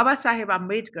 Baba Saheb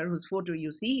Ambedkar, whose photo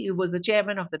you see, he was the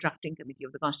chairman of the drafting committee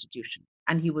of the Constitution,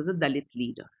 and he was a Dalit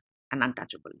leader, an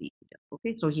untouchable leader.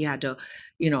 Okay, so he had a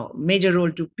major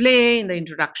role to play in the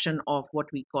introduction of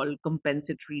what we call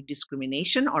compensatory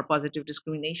discrimination or positive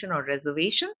discrimination or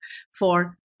reservation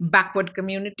for backward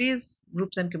communities,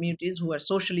 groups and communities who are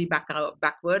socially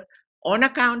backward on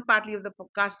account partly of the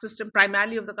caste system,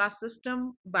 primarily of the caste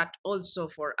system, but also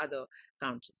for other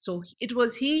counts. So it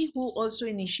was he who also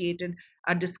initiated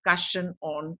a discussion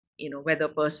on, whether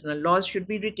personal laws should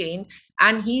be retained.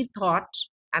 And he thought,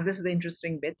 and this is the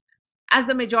interesting bit, as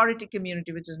the majority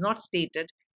community, which is not stated,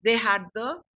 they had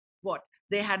the what?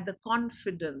 They had the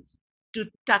confidence to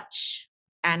touch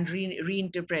and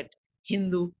reinterpret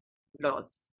Hindu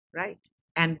laws, right?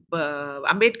 And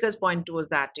Ambedkar's point was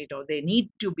that they need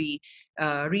to be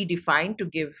redefined to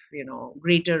give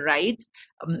greater rights,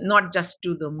 not just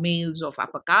to the males of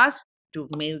upper caste, to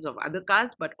males of other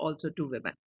castes, but also to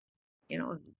women.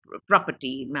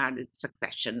 Property, marriage,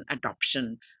 succession,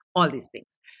 adoption, all these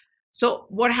things. So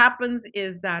what happens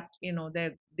is that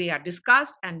they are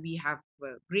discussed, and we have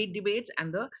great debates,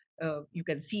 and you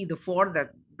can see the four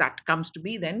that comes to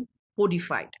be then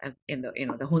codified, and in the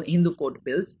Hindu Code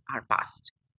bills are passed.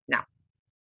 Now,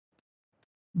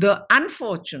 the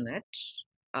unfortunate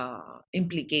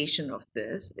implication of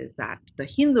this is that the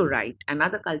Hindu right and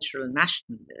other cultural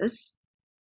nationalists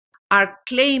are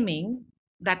claiming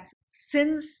that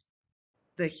since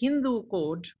the Hindu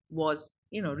code was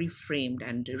reframed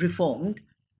and reformed,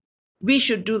 we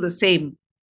should do the same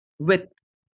with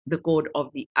the code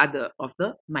of the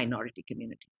minority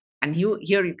communities. And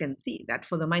here you can see that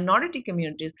for the minority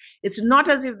communities, it's not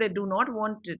as if they do not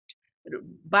want it,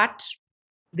 but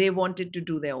they want it to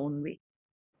do their own way.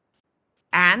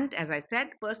 And as I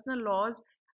said, personal laws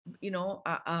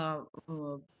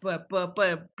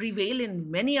prevail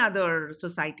in many other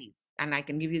societies. And I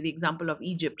can give you the example of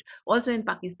Egypt, also in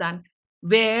Pakistan,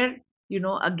 where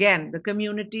again, the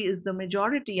community is the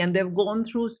majority, and they've gone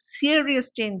through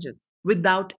serious changes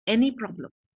without any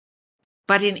problem.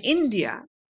 But in India,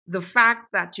 the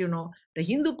fact that the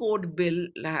Hindu Code bill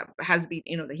has been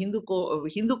the Hindu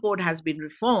Code has been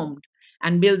reformed,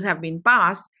 and bills have been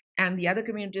passed, and the other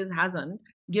communities hasn't,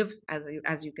 gives,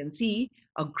 as you can see,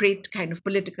 a great kind of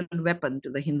political weapon to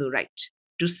the Hindu right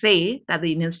to say that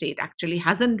the Indian state actually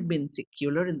hasn't been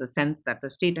secular in the sense that the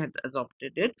state had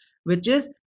adopted it, which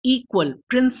is equal,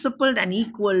 principled and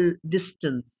equal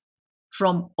distance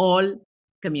from all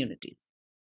communities.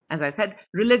 As I said,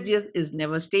 religious is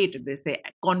never stated. They say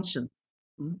conscience.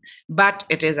 But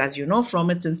it is, as you know, from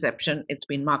its inception,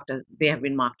 they have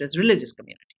been marked as religious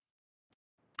communities.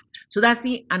 So that's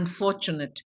the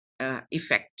unfortunate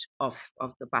effect of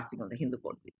the passing of the Hindu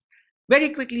Code bills. Very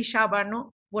quickly, Shah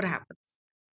Bano, what happens?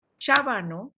 Shah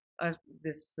Bano,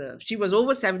 she was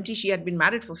over 70. She had been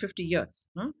married for 50 years.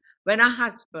 When her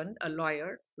husband, a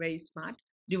lawyer, very smart,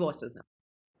 divorces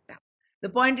her. The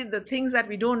point is, the things that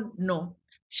we don't know,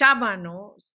 Shah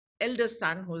Bano's eldest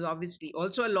son, who's obviously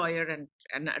also a lawyer and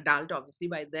an adult, obviously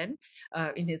by then,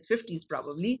 in his 50s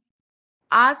probably,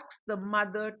 asks the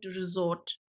mother to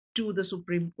resort to the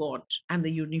Supreme Court and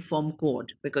the Uniform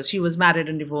Code, because she was married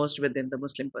and divorced within the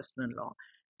Muslim personal law,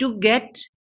 to get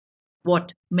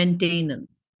what?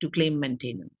 Maintenance, to claim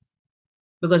maintenance.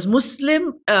 Because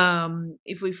Muslim,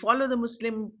 if we follow the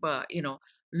Muslim,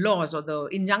 laws or the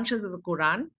injunctions of the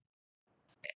Quran,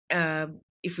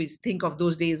 if we think of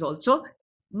those days also,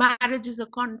 marriage is a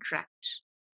contract.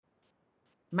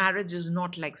 Marriage is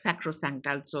not like sacrosanct.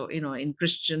 Also, in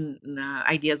Christian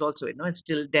ideas also, it's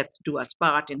still death do us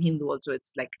part. In Hindu also,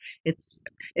 it's like it's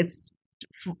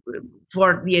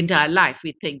for the entire life.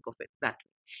 We think of it that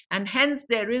way, and hence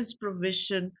there is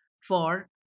provision for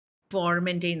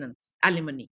maintenance,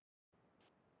 alimony.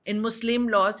 In Muslim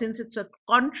law, since it's a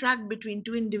contract between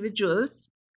two individuals,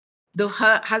 the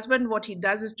husband, what he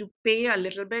does is to pay a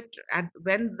little bit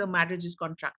when the marriage is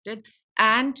contracted,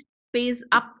 and pays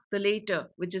up the later,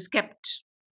 which is kept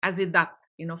as idat,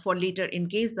 for later in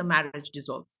case the marriage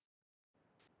dissolves.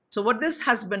 So what this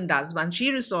husband does, once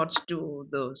she resorts to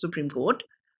the Supreme Court,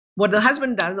 what the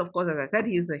husband does, of course, as I said,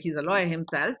 he's a lawyer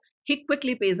himself, he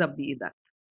quickly pays up the idat.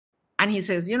 And he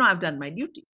says, I've done my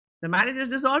duty. The marriage is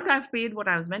dissolved, I've paid what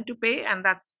I was meant to pay, and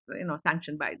that's,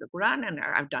 sanctioned by the Quran, and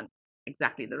I've done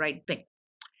exactly the right thing.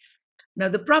 Now,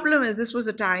 the problem is this was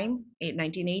a time, in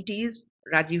 1980s,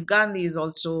 Rajiv Gandhi is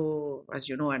also, as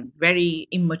you know, a very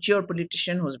immature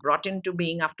politician who was brought into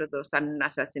being after the sudden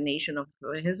assassination of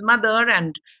his mother,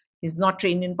 and he's not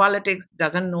trained in politics,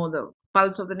 doesn't know the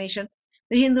pulse of the nation.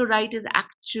 The Hindu right is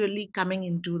actually coming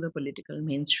into the political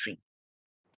mainstream.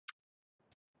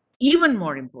 Even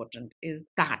more important is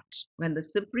that when the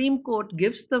Supreme Court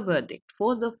gives the verdict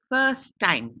for the first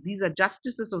time, these are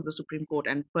justices of the Supreme Court,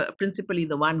 and principally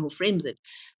the one who frames it,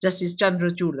 Justice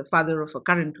Chandrachud, the father of a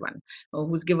current one,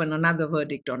 who's given another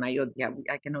verdict on Ayodhya.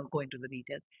 I cannot go into the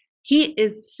details. He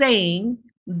is saying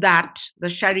that the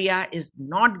Sharia is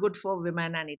not good for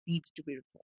women and it needs to be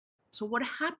reformed. So what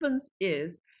happens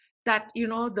is that,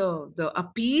 the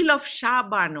appeal of Shah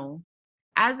Bano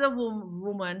as a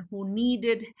woman who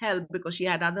needed help because she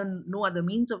had no other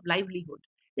means of livelihood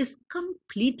is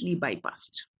completely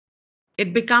bypassed.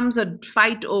 It becomes a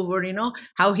fight over,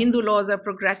 how Hindu laws are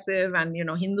progressive and,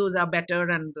 Hindus are better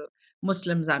and the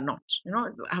Muslims are not.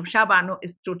 How Shah Bano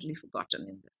is totally forgotten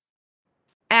in this.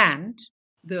 And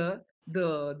the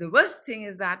worst thing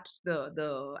is that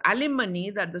the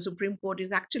alimony that the Supreme Court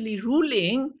is actually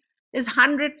ruling is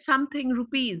 100-something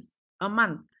rupees a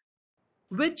month,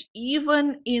 which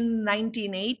even in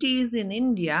 1980s in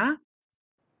India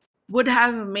would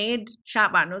have made Shah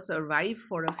Bano survive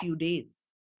for a few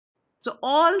days. So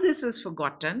all this is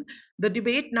forgotten. The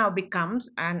debate now becomes,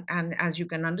 and as you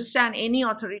can understand, any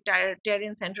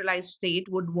authoritarian centralized state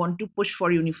would want to push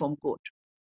for uniform code.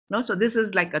 So this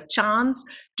is like a chance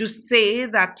to say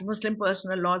that Muslim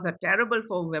personal laws are terrible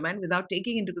for women without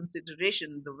taking into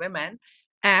consideration the women,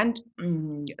 and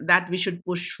that we should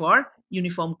push for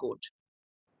uniform code.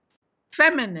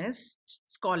 Feminist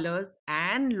scholars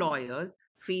and lawyers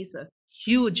face a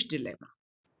huge dilemma,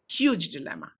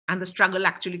 and the struggle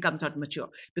actually comes out mature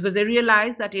because they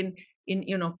realize that in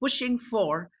pushing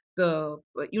for the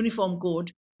uniform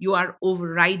code, you are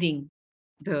overriding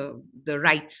the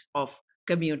rights of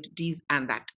communities, and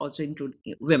that also include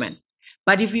women.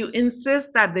 But if you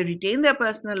insist that they retain their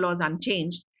personal laws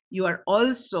unchanged, you are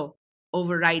also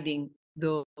overriding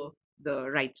the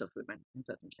rights of women in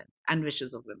certain sense and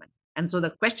wishes of women. And so the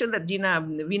question that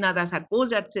Veena Das had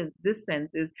posed at this sense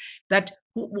is that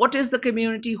what is the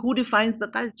community? Who defines the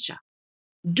culture?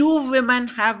 Do women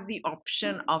have the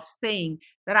option of saying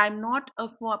that I'm not a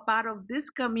part of this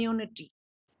community?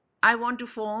 I want to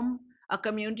form a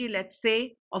community, let's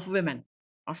say, of women,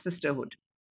 of sisterhood.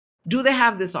 Do they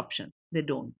have this option? They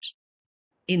don't.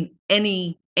 In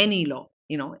any law,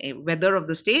 whether of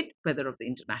the state, whether of the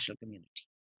international community.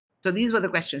 So these were the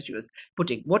questions she was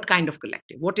putting. What kind of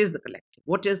collective? What is the collective?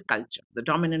 What is culture? The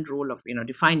dominant role of,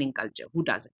 defining culture. Who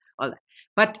does it? All that.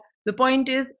 But the point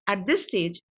is, at this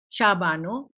stage, Shah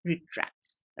Bano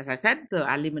retracts. As I said, the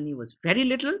alimony was very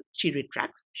little. She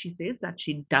retracts. She says that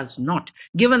she does not.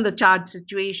 Given the charged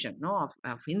situation of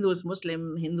Hindus,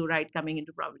 Muslim, Hindu right coming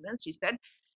into prominence, she said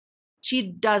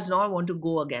she does not want to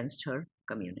go against her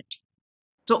community.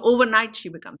 So overnight, she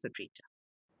becomes a traitor.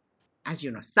 As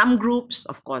you know, some groups,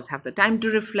 of course, have the time to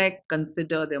reflect,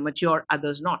 consider, they're mature,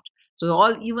 others not.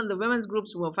 So even the women's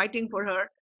groups who are fighting for her,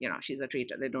 she's a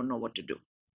traitor. They don't know what to do.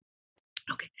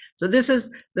 Okay, so this is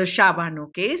the Shah Bano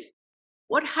case.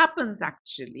 What happens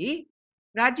actually,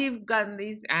 Rajiv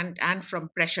Gandhi's and from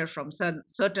pressure from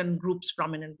certain groups,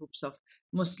 prominent groups of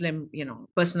Muslim,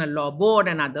 personal law board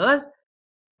and others,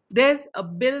 there's a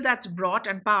bill that's brought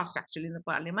and passed actually in the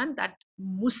parliament that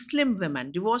Muslim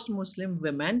women, divorced Muslim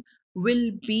women,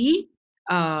 will be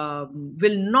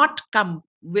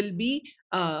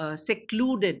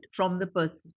secluded from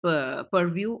the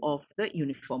purview of the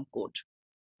uniform code.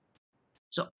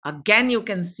 So again, you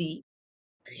can see,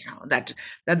 that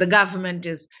the government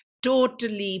is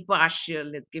totally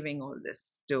partial. It's giving all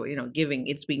this to,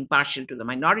 it's being partial to the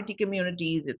minority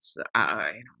communities. It's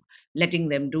letting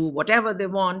them do whatever they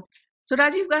want. So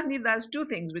Rajiv Gandhi does two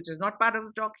things, which is not part of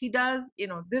the talk. He does,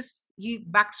 he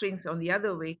backswings on the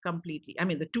other way completely. I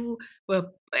mean, the two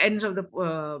ends of the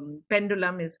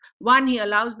pendulum is, one, he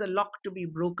allows the lock to be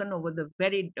broken over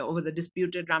the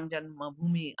disputed Ram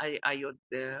Janmabhoomi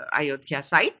Ayodhya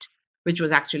site, which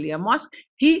was actually a mosque.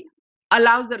 He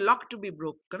allows the lock to be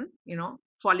broken,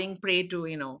 falling prey to,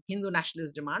 Hindu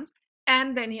nationalist demands.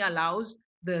 And then he allows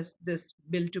this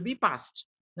bill to be passed,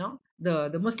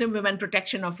 the Muslim Women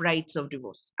Protection of Rights of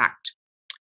Divorce Act.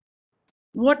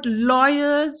 What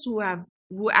lawyers who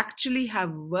actually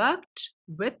have worked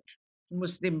with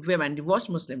Muslim women, divorced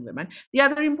Muslim women. The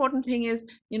other important thing is,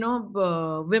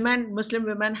 Muslim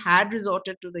women had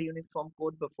resorted to the Uniform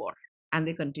Code before, and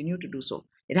they continue to do so.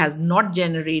 It has not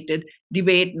generated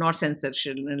debate, nor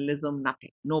sensationalism,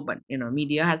 nothing. Nobody,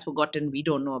 media has forgotten. We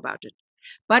don't know about it.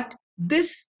 But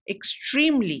this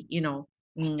extremely,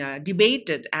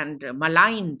 debated and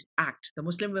maligned act, the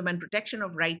Muslim Women Protection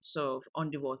of Rights on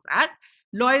Divorce Act,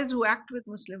 lawyers who act with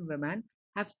Muslim women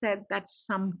have said that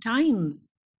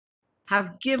sometimes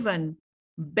have given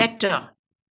better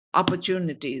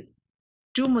opportunities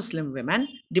to Muslim women,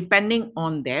 depending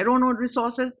on their own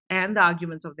resources and the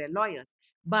arguments of their lawyers,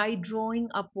 by drawing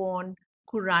upon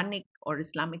Quranic or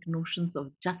Islamic notions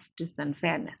of justice and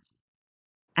fairness.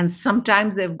 And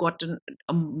sometimes they've got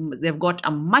a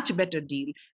much better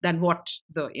deal than what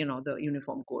the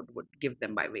Uniform Code would give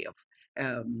them by way of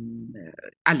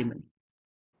alimony.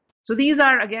 So these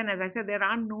are, again, as I said, there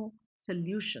are no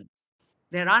solutions.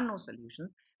 There are no solutions.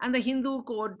 And the Hindu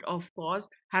code, of course,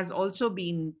 has also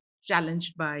been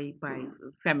challenged by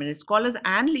feminist scholars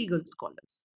and legal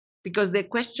scholars, because they're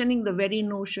questioning the very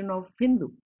notion of Hindu.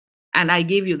 And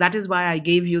that is why I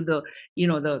gave you the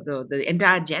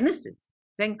entire genesis,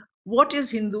 saying what is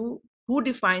Hindu, who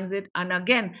defines it. And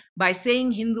again, by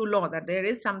saying Hindu law, that there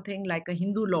is something like a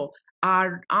Hindu law,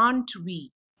 aren't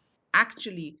we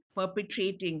actually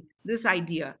perpetrating this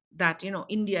idea that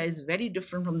India is very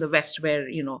different from the West, where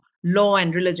law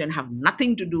and religion have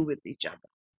nothing to do with each other?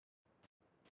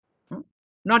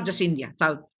 Not just India,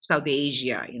 South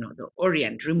Asia, the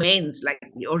Orient remains like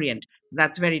the Orient.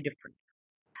 That's very different.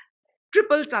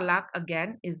 Triple talaq,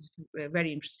 again, is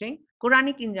very interesting.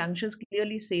 Quranic injunctions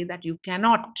clearly say that you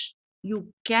cannot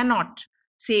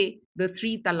say the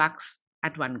 3 talaqs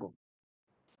at one go.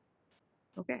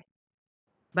 Okay.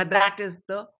 But that is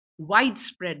the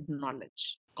widespread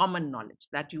knowledge, common knowledge,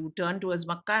 that you turn towards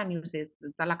Makkah and you say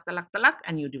talaq, talaq, talaq,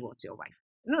 and you divorce your wife.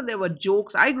 There were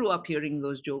jokes. I grew up hearing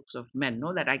those jokes of men,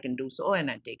 that I can do so and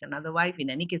I take another wife. In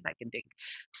any case, I can take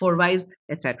 4 wives,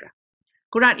 etc.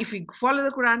 Quran, if you follow the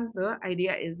Quran, the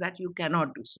idea is that you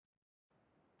cannot do so.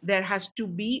 There has to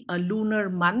be a lunar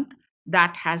month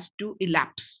that has to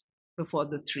elapse before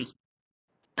the 3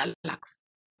 talaqs,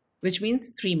 which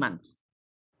means 3 months.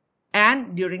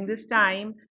 And during this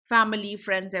time, family,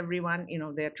 friends, everyone,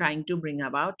 they're trying to bring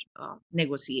about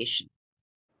negotiation.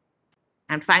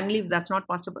 And finally, if that's not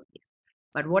possible.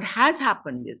 But what has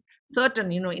happened is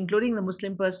certain, including the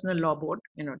Muslim Personal Law Board,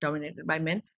 dominated by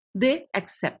men, they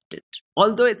accept it.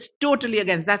 Although it's totally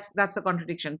against, that's a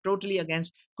contradiction, totally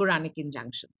against Quranic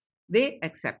injunctions. They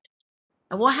accept it.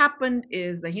 And what happened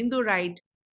is the Hindu right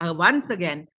once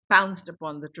again pounced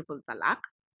upon the triple talaq,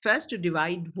 first to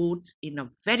divide votes in a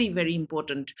very, very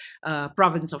important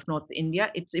province of North India.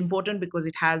 It's important because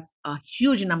it has a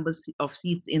huge number of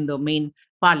seats in the main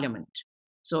parliament.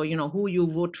 So, who you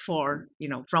vote for,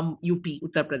 from UP,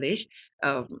 Uttar Pradesh,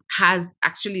 has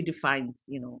actually defines,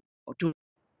 to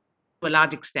a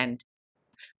large extent,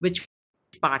 which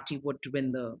party would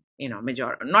win the,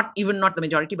 majority, not the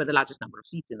majority, but the largest number of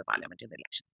seats in the parliament in the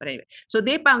elections. But anyway, so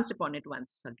they pounced upon it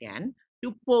once again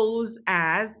to pose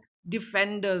as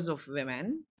defenders of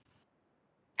women.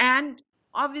 And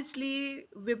obviously,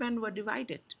 women were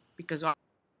divided, because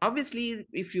obviously,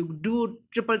 if you do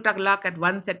triple talaq at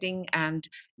one setting, and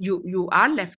you are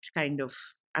left kind of,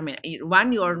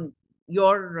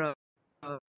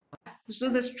 so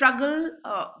the struggle,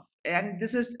 and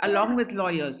this is along with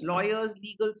lawyers,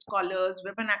 legal scholars,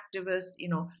 women activists,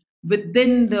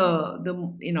 within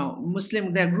the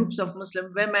Muslim, there are groups of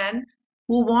Muslim women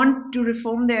who want to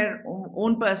reform their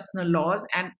own personal laws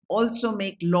and also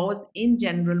make laws in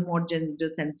general more gender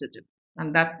sensitive.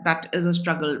 And that is a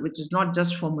struggle which is not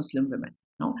just for Muslim women.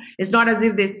 No, it's not as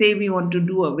if they say we want to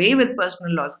do away with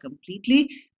personal laws completely,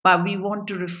 but we want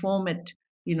to reform it,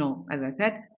 as I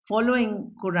said,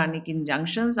 following Quranic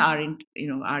injunctions,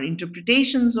 our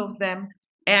interpretations of them,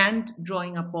 and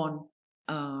drawing upon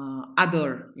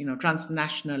other,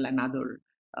 transnational and other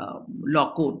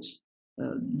law codes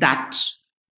that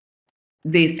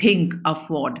they think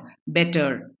afford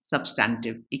better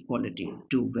substantive equality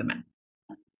to women.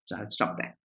 So I'll stop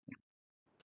there.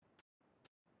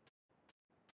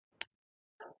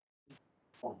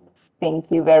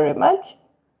 Thank you very much.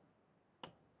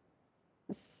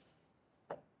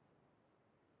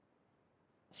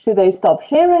 Should I stop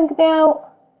sharing now?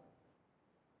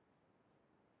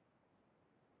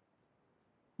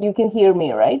 You can hear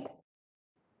me, right?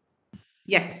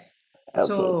 Yes. Okay.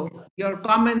 So your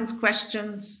comments,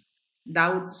 questions,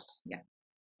 doubts, yeah.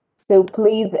 So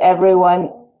please, everyone,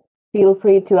 feel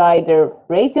free to either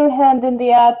raise your hand in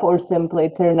the app or simply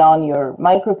turn on your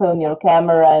microphone, your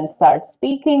camera, and start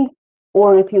speaking.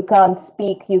 Or if you can't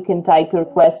speak, you can type your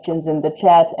questions in the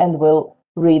chat and we'll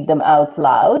read them out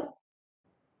loud.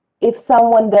 If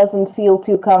someone doesn't feel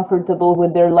too comfortable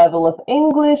with their level of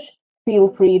English, feel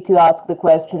free to ask the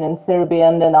question in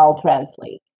Serbian and I'll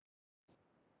translate.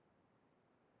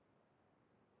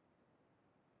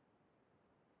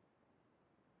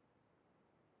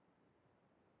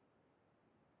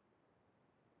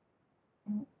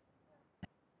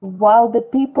 While the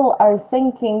people are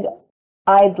thinking,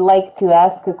 I'd like to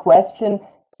ask a question,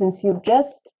 since you've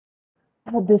just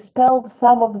dispelled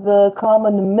some of the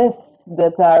common myths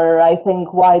that are, I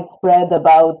think, widespread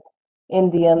about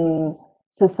Indian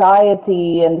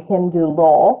society and Hindu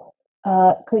law.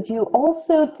 Could you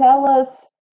also tell us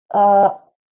how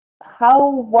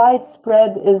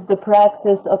widespread is the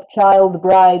practice of child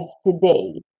brides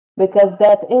today? Because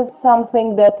that is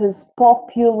something that is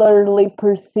popularly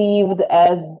perceived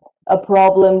as a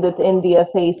problem that India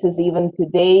faces even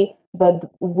today, but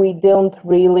we don't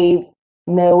really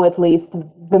know, at least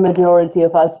the majority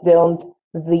of us don't,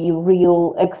 the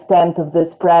real extent of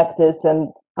this practice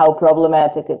and how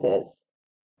problematic it is.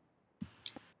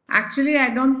 Actually, I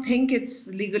don't think it's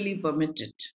legally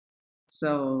permitted.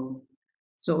 So,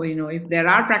 if there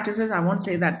are practices, I won't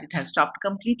say that it has stopped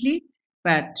completely,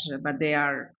 but they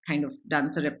are kind of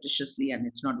done surreptitiously, and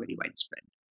it's not very widespread.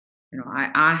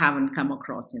 I haven't come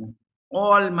across in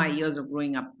all my years of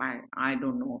growing up. I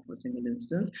don't know of a single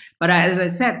instance. But as I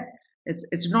said,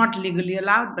 it's not legally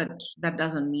allowed, but that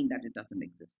doesn't mean that it doesn't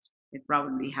exist. It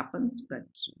probably happens, but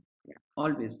yeah,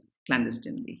 always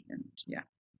clandestinely, and yeah.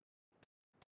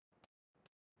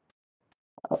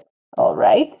 All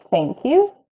right, thank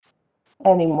you.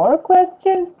 Any more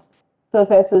questions?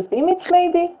 Professor Simic,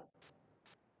 maybe?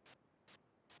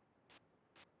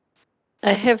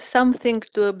 I have something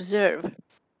to observe.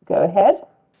 Go ahead.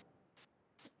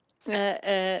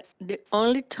 The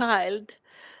only child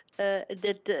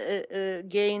that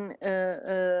gain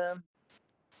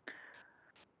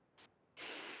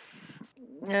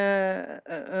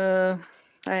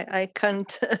I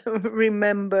can't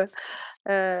remember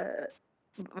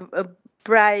a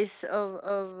prize of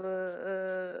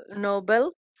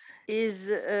Nobel is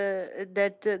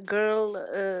that girl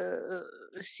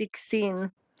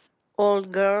 16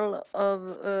 old girl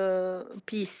of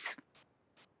peace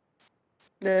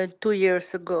 2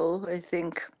 years ago, I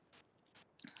think.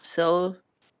 So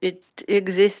it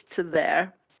exists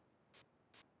there,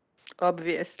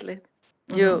 obviously.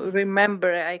 You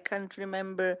remember, I can't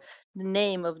remember the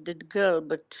name of that girl,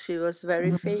 but she was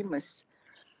very famous.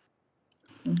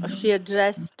 She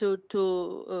addressed to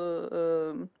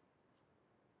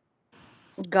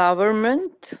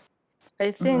government,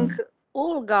 I think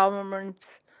all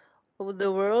governments of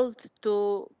the world,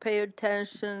 to pay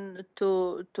attention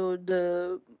to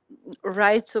the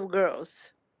rights of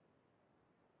girls.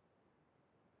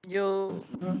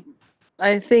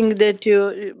 I think that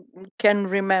you can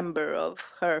remember of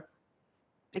her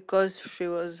because she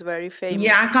was very famous.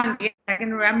 Yeah, I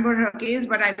can remember her case,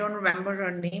 but I don't remember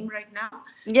her name right now.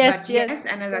 Yes, but yes.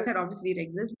 And as I said, obviously it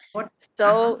exists.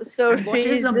 So And what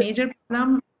is the major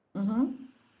problem?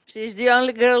 She's the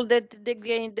only girl that they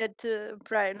gained that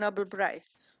Nobel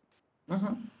Prize.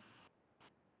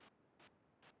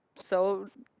 So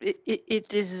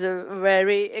it is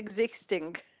very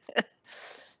existing.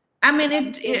 I mean,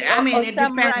 it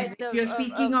depends. If you're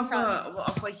speaking of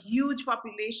a huge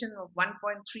population of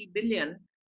 1.3 billion,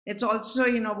 it's also,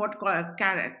 what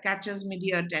catches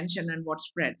media attention and what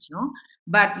spreads, no?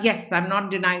 But yes, I'm not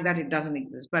denying that it doesn't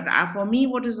exist. But for me,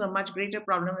 what is a much greater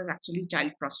problem is actually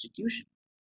child prostitution,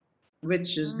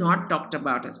 which is not talked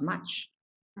about as much.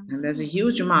 And there's a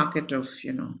huge market of,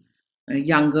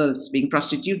 young girls being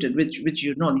prostituted, which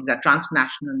these are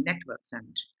transnational networks,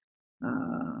 and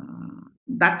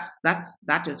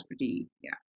that is pretty,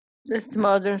 yeah. This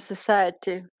modern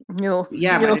society. No.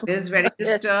 Yeah, no. but it is very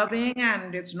Yes. disturbing,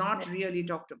 and it's not really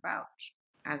talked about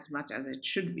as much as it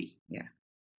should be. Yeah.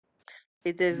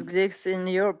 It exists in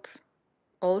Europe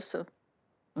also.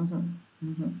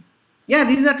 Yeah,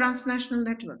 these are transnational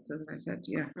networks, as I said.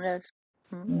 Yeah. Yes.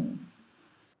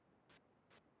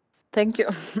 Thank you.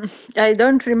 I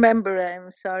don't remember.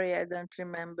 I'm sorry. I don't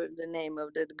remember the name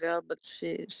of that girl, but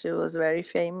she was very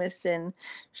famous and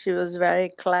she was very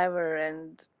clever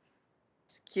and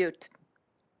cute.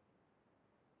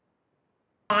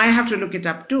 I have to look it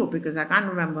up too because I can't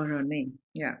remember her name.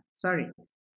 Yeah, sorry.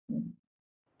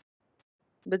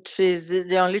 But she's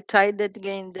the only Thai that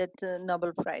gained that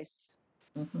Nobel Prize.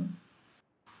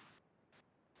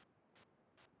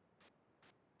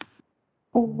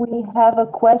 We have a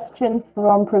question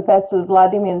from Professor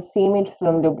Vladimir Simic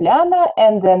from Ljubljana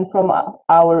and then from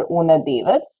our Una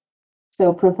Divac.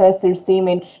 So Professor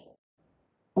Simic,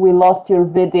 we lost your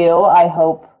video. I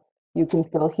hope you can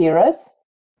still hear us.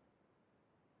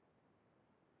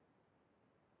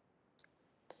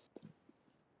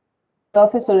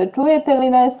 Profesore, čujete li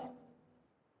nas?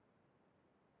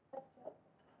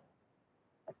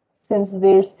 Since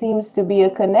there seems to be a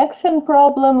connection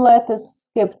problem, let us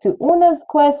skip to Una's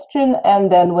question,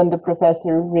 and then when the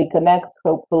professor reconnects,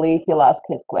 hopefully he'll ask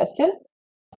his question.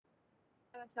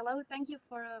 Hello, thank you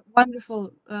for a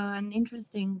wonderful and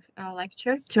interesting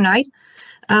lecture tonight.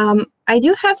 I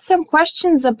do have some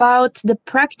questions about the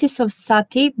practice of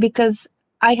sati because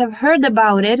I have heard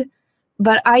about it,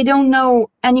 but I don't know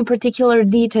any particular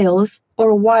details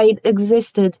or why it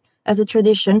existed as a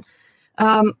tradition.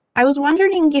 I was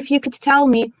wondering if you could tell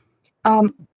me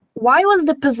why was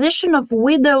the position of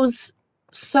widows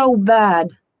so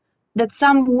bad that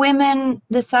some women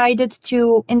decided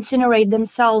to incinerate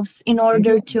themselves in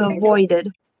order to avoid it?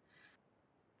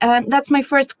 And that's my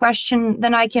first question.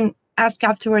 Then I can ask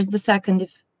afterwards the second,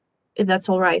 if that's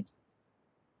all right.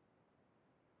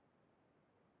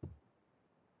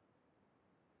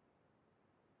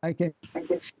 Okay.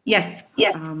 Yes.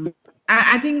 Yes.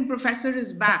 I think Professor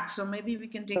is back, so maybe we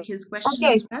can take his question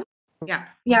Okay. as well. Yeah.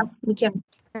 Yeah, we can.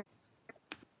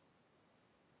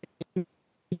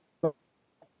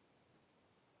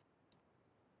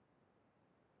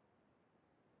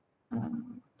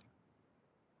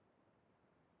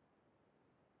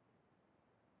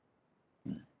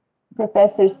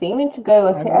 Professor Simic, go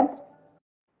ahead.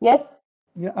 Yes?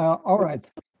 Yeah, all right.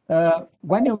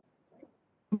 When you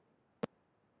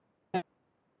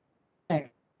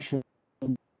mention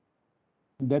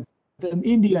that an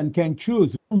Indian can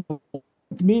choose,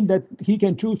 it means that he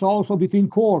can choose also between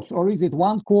courts, or is it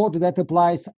one court that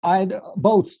applies either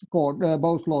both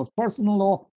laws, personal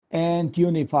law and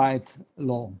unified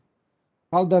law?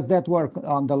 How does that work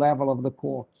on the level of the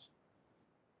courts?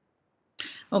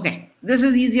 Okay, this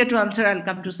is easier to answer. I'll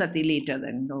come to Sati later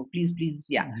then. No, please,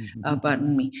 yeah,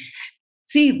 pardon me.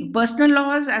 See, personal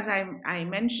laws, as I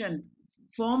mentioned,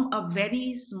 form a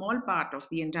very small part of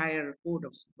the entire code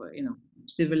of,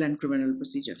 civil and criminal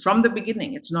procedure. From the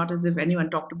beginning, it's not as if anyone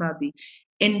talked about the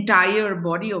entire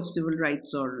body of civil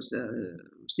rights or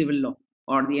civil law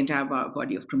or the entire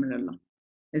body of criminal law.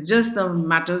 It's just the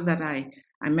matters that I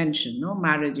mentioned, no,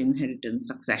 marriage, inheritance,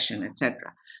 succession,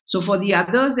 etc. So for the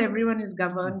others, everyone is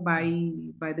governed by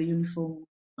the uniform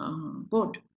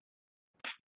code.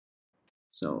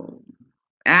 So,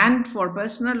 and for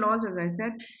personal laws, as I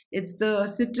said, it's the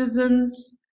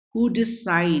citizens who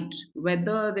decide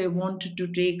whether they want to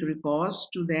take recourse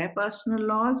to their personal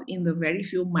laws in the very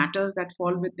few matters that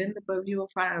fall within the purview of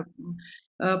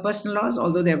personal laws,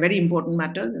 although they're very important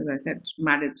matters, as I said,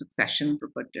 marriage, succession,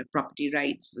 property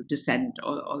rights, descent,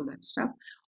 all that stuff,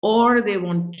 or they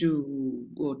want to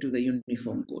go to the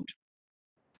uniform code.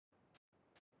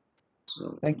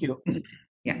 So, thank you.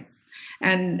 Yeah.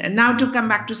 And now to come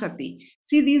back to Sati.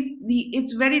 See,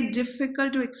 it's very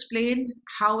difficult to explain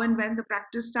how and when the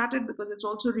practice started because it's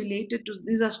also related to,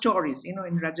 these are stories, in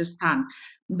Rajasthan,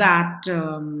 that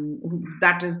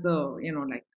that is the,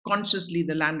 like consciously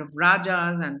the land of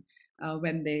Rajas, and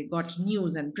when they got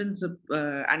news, and princes,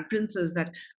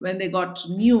 that when they got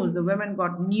news, the women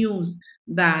got news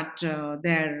that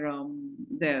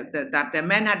that their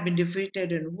men had been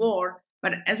defeated in war.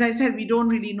 But as I said, we don't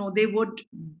really know. They would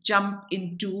jump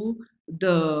into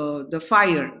the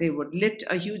fire. They would lit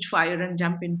a huge fire and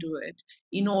jump into it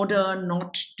in order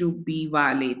not to be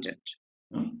violated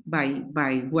by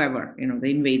whoever,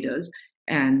 the invaders,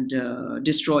 and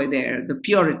destroy the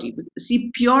purity.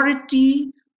 See,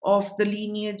 purity of the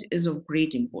lineage is of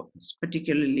great importance,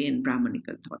 particularly in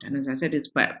Brahmanical thought. And as I said, it's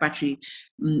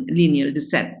patrilineal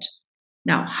descent.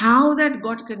 Now, how that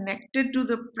got connected to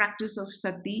the practice of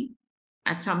sati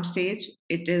at some stage,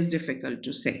 it is difficult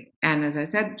to say. And as I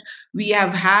said, we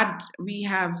have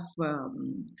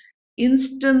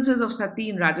instances of sati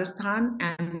in Rajasthan,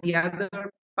 and the other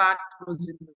part was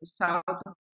in the south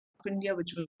of India,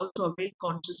 which was also a very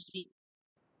consciously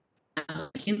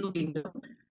Hindu kingdom.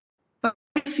 But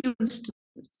very few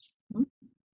instances.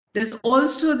 There's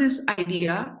also this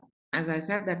idea, as I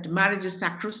said, that marriage is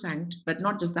sacrosanct, but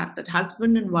not just that, that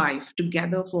husband and wife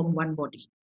together form one body.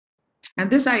 And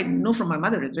this I know from my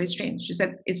mother, it's very strange. She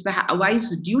said it's the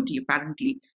wife's duty,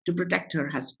 apparently, to protect her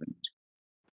husband.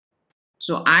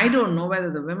 So I don't know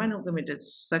whether the women who committed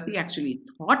sati actually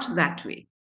thought that way.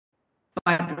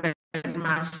 But when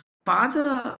my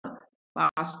father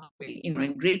passed away,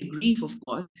 in great grief, of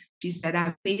course, she said,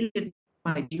 I failed in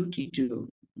my duty to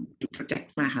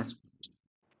protect my husband.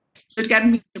 So it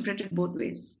can be interpreted both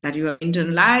ways, that you have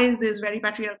internalized this very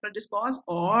patriarchal discourse,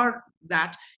 or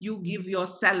that you give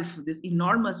yourself this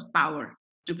enormous power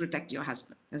to protect your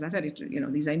husband. As I said,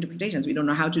 these are interpretations. We don't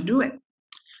know how to do it.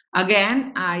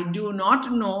 Again, I do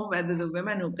not know whether the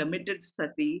women who committed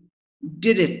sati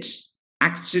did it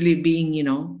actually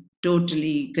being,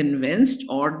 totally convinced,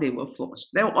 or they were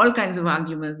forced. There were all kinds of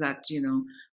arguments that,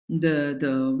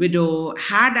 the widow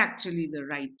had actually the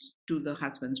right to the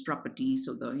husband's property,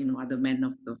 so the other men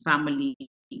of the family,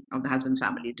 of the husband's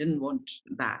family, didn't want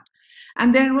that.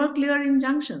 And there were clear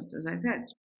injunctions, as I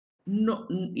said. No,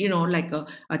 like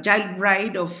a child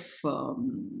bride of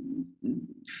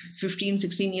 15,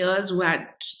 16 years who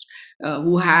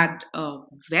had a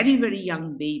very, very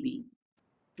young baby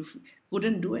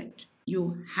couldn't do it.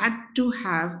 You had to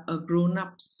have a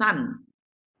grown-up son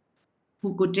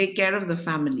who could take care of the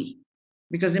family.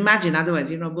 Because imagine,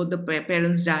 otherwise, both the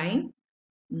parents dying,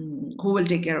 who will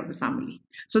take care of the family?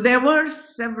 So there were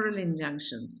several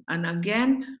injunctions. And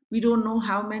again, we don't know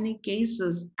how many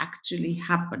cases actually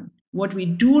happened. What we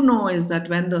do know is that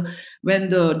when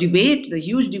the debate, the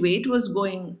huge debate was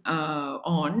going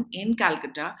on in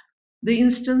Calcutta, the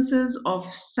instances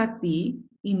of sati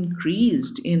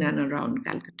increased in and around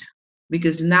Calcutta.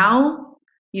 Because now,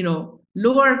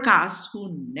 lower castes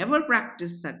who never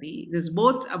practiced sati, there's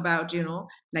both about,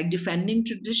 like defending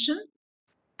tradition,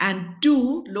 and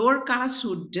two, lower castes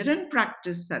who didn't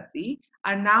practice sati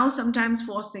are now sometimes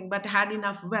forcing, but had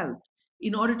enough wealth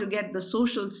in order to get the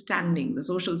social standing, the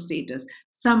social status.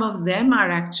 Some of them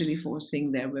are actually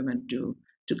forcing their women to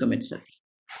commit sati.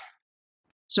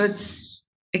 So it's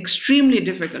extremely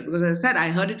difficult, because as I said, I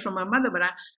heard it from my mother, but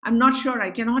I'm not sure. I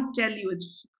cannot tell you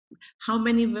how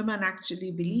many women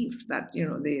actually believed that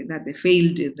they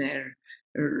failed in their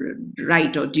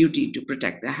right or duty to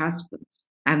protect their husbands,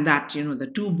 and that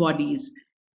the two bodies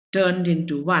turned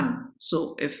into one.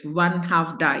 So if one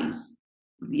half dies,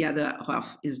 the other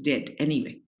half is dead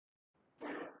anyway.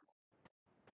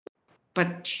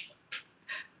 But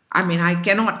I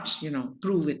cannot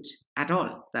prove it at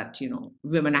all that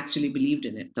women actually believed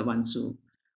in it, the ones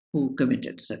who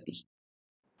committed sati.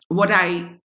 What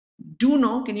I do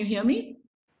know, can you hear me?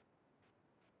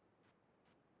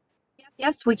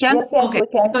 Yes, we can. Yes, Okay, we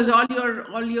can. because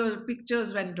all your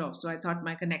pictures went off, so I thought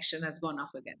my connection has gone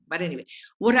off again. But anyway,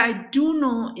 what I do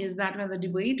know is that when the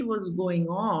debate was going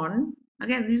on,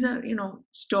 again, these are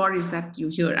stories that you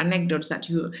hear, anecdotes that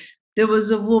you hear. There was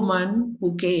a woman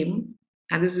who came,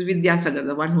 and this is Vidyasagar,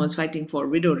 the one who was fighting for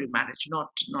widow remarriage,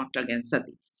 not against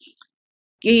sati,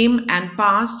 came and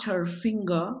passed her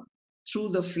finger through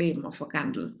the flame of a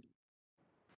candle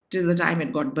till the time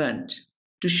it got burnt,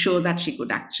 to show that she could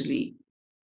actually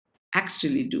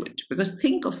do it. Because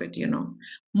think of it,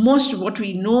 most of what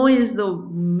we know is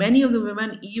many of the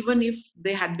women, even if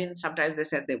they had been, sometimes they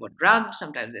said they were drugged,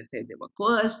 sometimes they said they were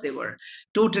coerced, they were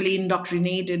totally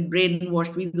indoctrinated,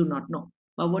 brainwashed, we do not know.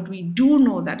 But what we do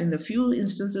know, that in the few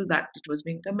instances that it was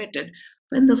being committed,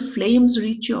 when the flames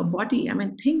reach your body,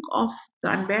 think of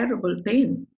the unbearable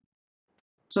pain.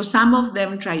 So some of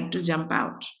them tried to jump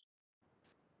out.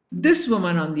 This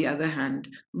woman, on the other hand,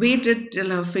 waited till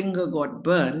her finger got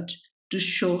burnt to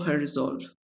show her resolve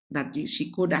that she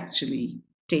could actually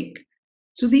take.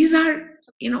 So these are,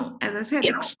 as I said,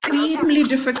 extremely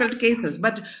difficult cases.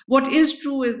 But what is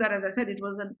true is that, as I said, it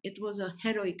was a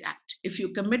heroic act. If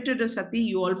you committed a sati,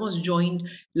 you almost joined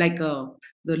like the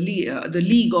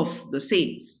League of the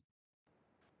Saints,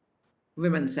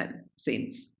 women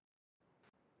saints.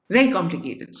 Very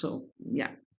complicated. So yeah.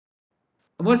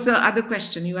 What's the other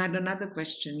question? You had another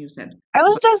question, you said. I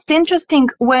was just interesting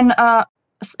when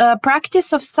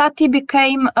practice of sati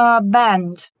became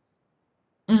banned.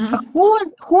 Mm-hmm. Who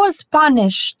was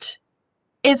punished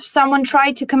if someone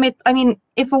tried to commit?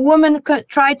 If a woman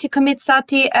tried to commit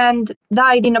sati and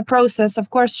died in a process,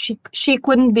 of course she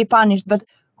couldn't be punished. But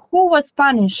who was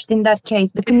punished in that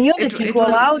case? The community who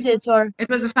allowed it, or? It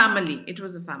was a family. It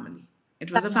was a family.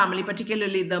 It was a family,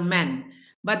 particularly the men.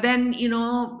 But then, you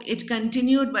know, it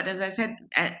continued. But as I said,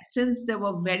 since there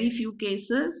were very few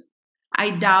cases,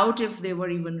 I doubt if they were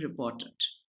even reported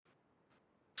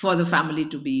for the family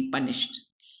to be punished.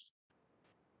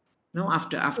 No,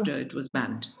 after it was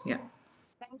banned. Yeah.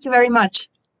 Thank you very much.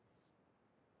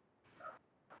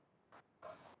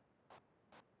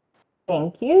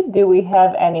 Thank you. Do we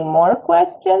have any more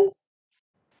questions?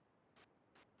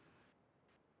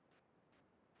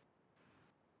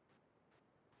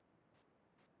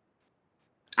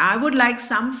 I would like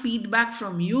some feedback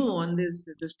from you on this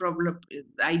problem,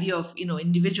 the idea of, you know,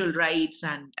 individual rights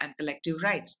and collective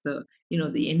rights. The, you know,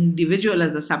 the individual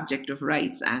as the subject of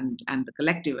rights and the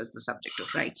collective as the subject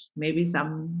of rights. Maybe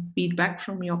some feedback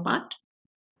from your part.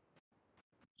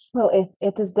 Well,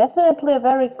 it is definitely a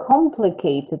very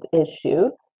complicated issue,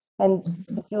 and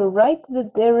you're right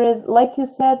that there is, like you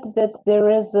said, that there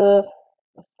is a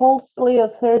falsely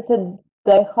asserted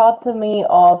dichotomy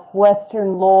of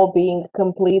Western law being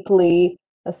completely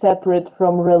separate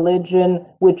from religion,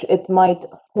 which it might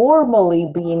formally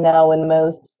be now in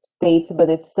most states, but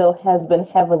it still has been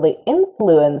heavily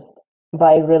influenced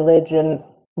by religion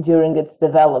during its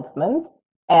development.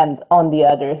 And on the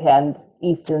other hand,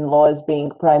 Eastern law is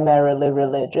being primarily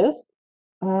religious.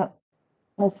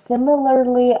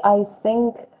 Similarly, I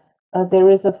think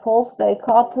there is a false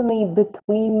dichotomy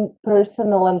between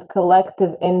personal and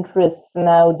collective interests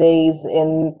nowadays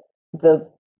in the,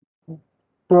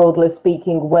 broadly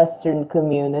speaking, Western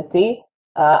community.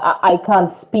 I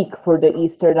can't speak for the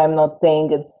Eastern. I'm not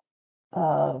saying it's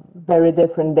very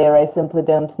different there. I simply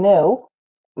don't know.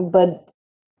 But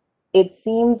it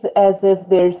seems as if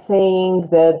they're saying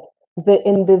that the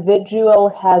individual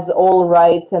has all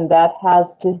rights and that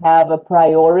has to have a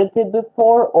priority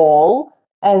before all.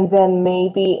 And then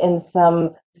maybe in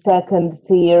some second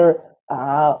tier,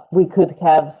 we could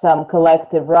have some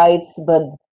collective rights, but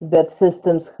that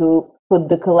systems who put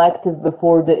the collective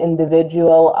before the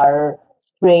individual are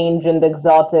strange and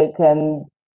exotic and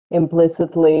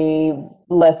implicitly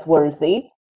less worthy.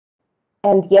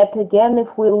 And yet again,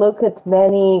 if we look at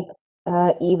many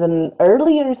even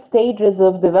earlier stages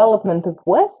of development of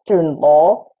Western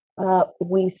law,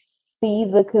 we see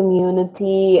the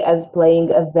community as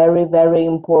playing a very, very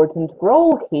important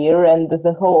role here, and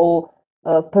the whole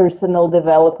personal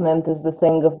development is the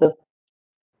thing of the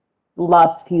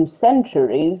last few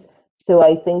centuries. So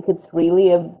I think it's really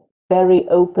a very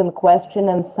open question,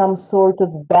 and some sort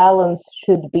of balance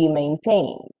should be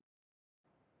maintained.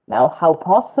 Now, how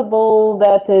possible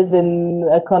that is in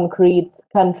a concrete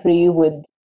country with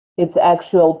its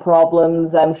actual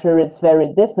problems, I'm sure it's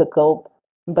very difficult,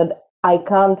 but I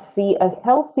can't see a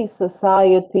healthy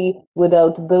society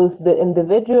without both the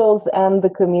individuals and the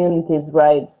community's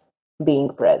rights being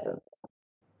present.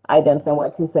 I don't know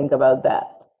what you think about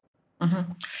that.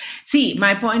 Mm-hmm. See,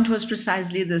 my point was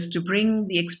precisely this, to bring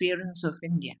the experience of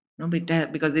India, you know,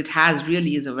 because it has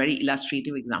really is a very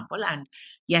illustrative example. And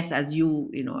yes, as you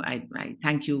know, I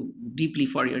thank you deeply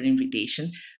for your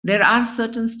invitation. There are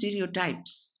certain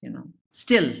stereotypes, you know,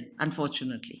 still,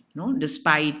 unfortunately, you know,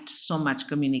 despite so much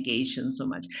communication, so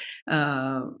much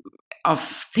of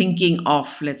thinking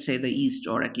of, let's say, the East,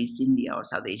 or at least India or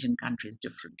South Asian countries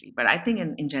differently. But I think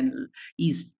in general,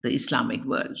 East, the Islamic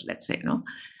world, let's say, you know,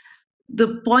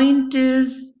 the point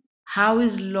is, how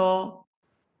is law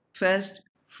first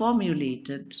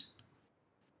formulated,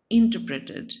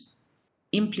 interpreted,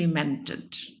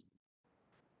 implemented?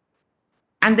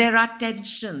 And there are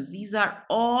tensions.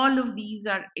 All of these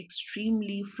are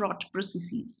extremely fraught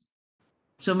processes.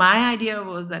 So my idea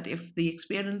was that if the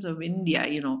experience of India,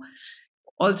 you know,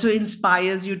 also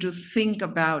inspires you to think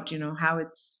about, you know, how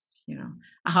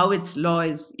its law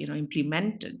is, you know,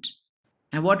 implemented.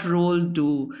 And what role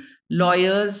do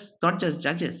lawyers, not just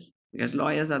judges, because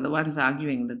lawyers are the ones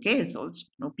arguing the case also,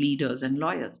 you know, pleaders and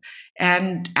lawyers,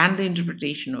 and the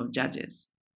interpretation of judges.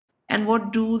 And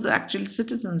what do the actual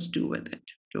citizens do with it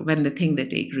when they think they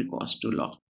take recourse to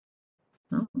law?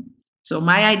 No? So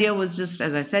my idea was just,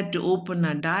 as I said, to open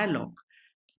a dialogue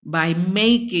by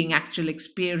making actual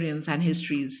experience and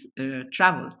histories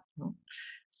travel. You know?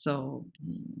 So,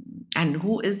 and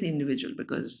who is the individual?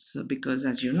 Because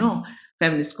as you know,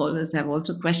 feminist scholars have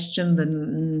also questioned the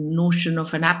notion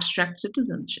of an abstract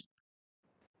citizenship.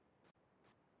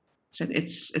 So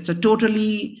it's a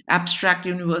totally abstract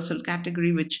universal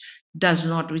category which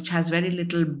has very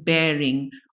little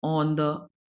bearing on the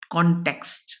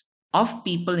context of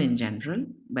people in general,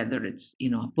 whether it's, you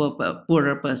know, a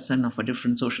poorer person of a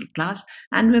different social class,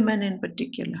 and women in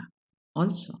particular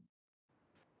also.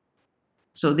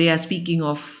 So they are speaking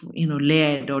of,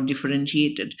 layered or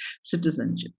differentiated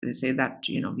citizenship. They say that,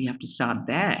 we have to start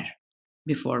there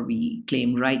before we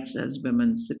claim rights as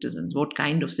women citizens. What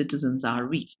kind of citizens are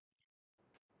we?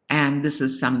 And this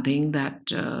is something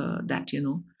that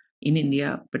in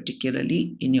India,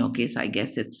 particularly in your case, I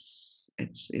guess it's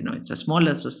a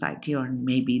smaller society, or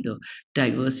maybe the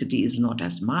diversity is not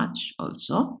as much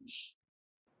also.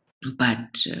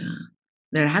 But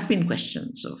there have been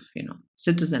questions of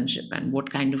citizenship and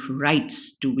what kind of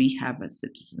rights do we have as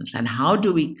citizens, and how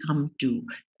do we come to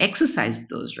exercise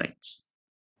those rights.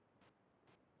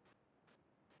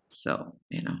 So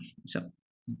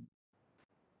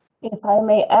If I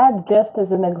may add, just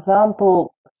as an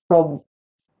example from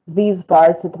these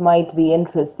parts, it might be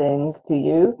interesting to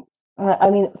you. I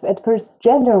mean, at first,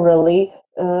 generally,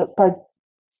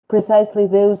 precisely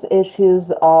those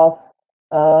issues of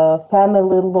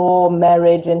family law,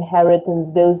 marriage,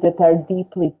 inheritance, those that are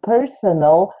deeply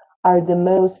personal, are the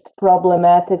most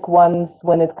problematic ones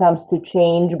when it comes to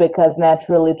change, because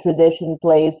naturally tradition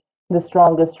plays the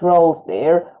strongest roles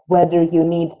there. Whether you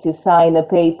need to sign a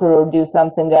paper or do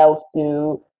something else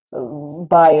to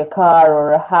buy a car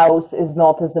or a house is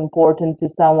not as important to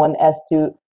someone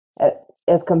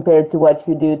as compared to what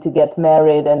you do to get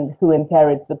married and who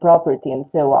inherits the property and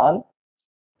so on.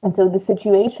 And so the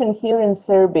situation here in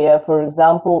Serbia, for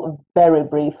example, very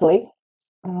briefly,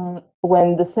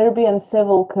 when the Serbian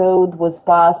Civil Code was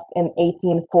passed in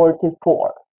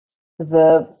 1844,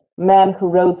 the man who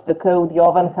wrote the code,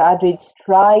 Jovan Hadžić,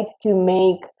 tried to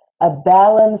make a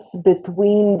balance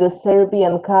between the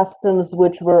Serbian customs,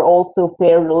 which were also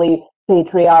fairly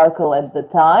patriarchal at the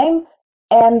time,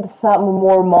 and some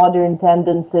more modern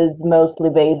tendencies, mostly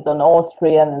based on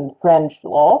Austrian and French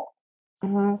law.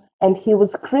 And he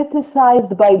was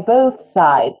criticized by both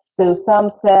sides. So some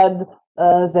said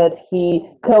that he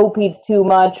copied too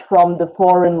much from the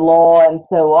foreign law and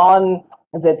so on,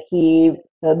 that he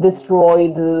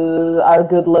destroyed our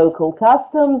good local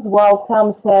customs, while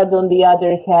some said, on the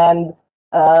other hand,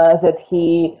 that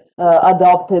he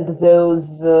adopted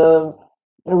those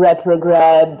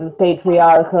retrograde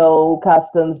patriarchal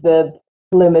customs that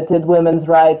limited women's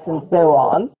rights and so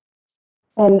on.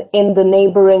 And in the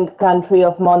neighboring country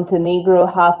of Montenegro,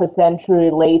 half a century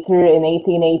later, in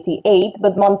 1888,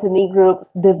 but Montenegro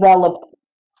developed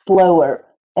slower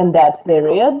in that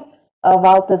period.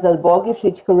 Valtazar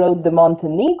Bogišić, who wrote the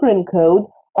Montenegrin Code,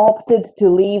 opted to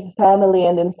leave family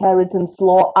and inheritance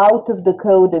law out of the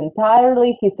code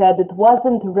entirely. He said it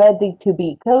wasn't ready to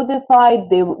be codified.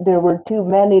 There were too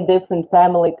many different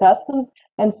family customs,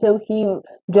 and so he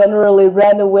generally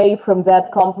ran away from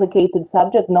that complicated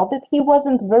subject. Not that he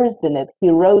wasn't versed in it. He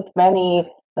wrote many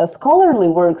scholarly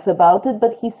works about it,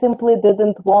 but he simply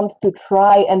didn't want to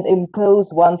try and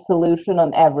impose one solution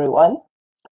on everyone.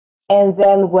 And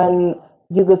then when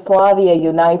Yugoslavia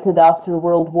united after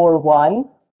World War I,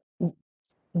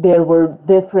 there were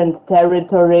different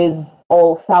territories,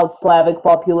 all South Slavic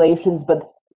populations, but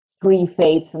three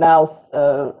faiths now,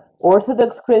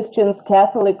 Orthodox Christians,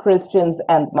 Catholic Christians,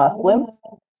 and Muslims.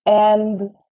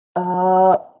 And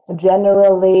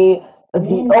generally,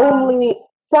 the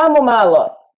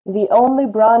only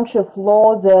branch of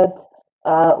law that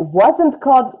wasn't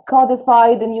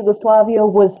codified in Yugoslavia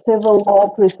was civil law,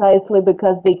 precisely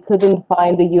because they couldn't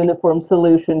find a uniform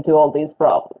solution to all these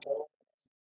problems.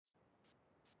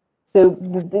 So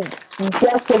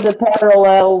just as a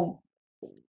parallel,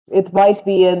 it might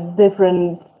be a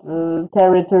different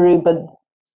territory, but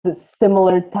the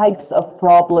similar types of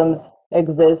problems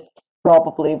exist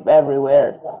probably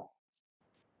everywhere.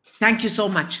 Thank you so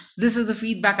much. This is the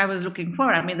feedback I was looking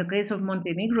for. I mean, the case of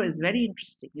Montenegro is very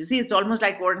interesting. You see, it's almost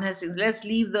like Warren Hastings. Let's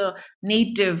leave the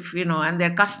native, and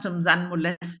their customs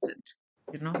unmolested.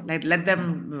 Like let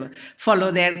them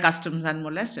follow their customs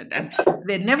unmolested. And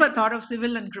they never thought of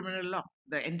civil and criminal law,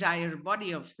 the entire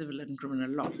body of civil and criminal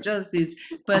law, just these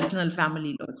personal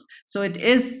family laws. So it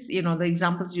is, the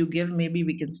examples you give, maybe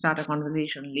we can start a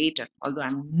conversation later, although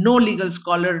I'm no legal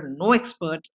scholar, no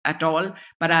expert at all,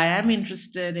 but I am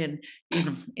interested in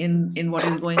what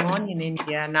is going on in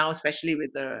India now, especially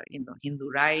with the, Hindu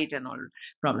right and all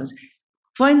problems.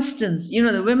 For instance,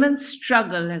 the women's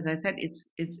struggle, as I said, it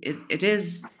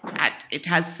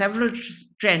has several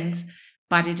trends,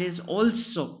 but it is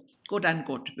also, quote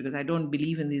unquote, because I don't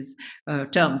believe in these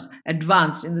terms,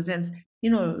 advanced in the sense,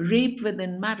 rape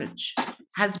within marriage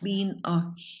has been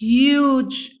a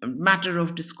huge matter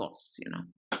of discourse,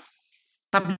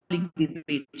 public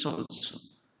debates also.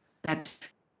 That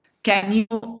can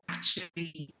you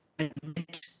actually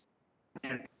admit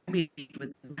there can be rape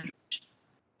within marriage?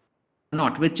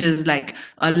 Not, which is like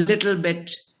a little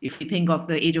bit If you think of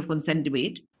the age of consent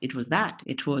debate, it was that.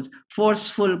 It was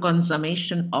forceful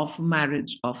consummation of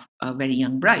marriage of a very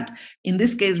young bride. In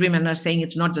this case, women are saying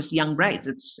it's not just young brides,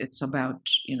 it's about,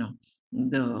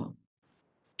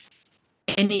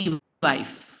 any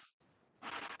wife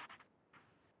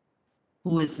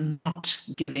who is not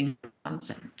giving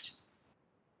consent.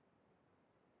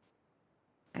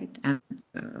 Right? And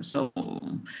so,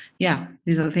 yeah,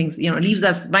 these are the things, leaves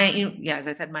us, as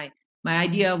I said, my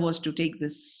idea was to take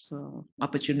this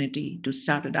opportunity to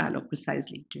start a dialogue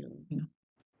precisely to,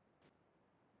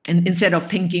 and instead of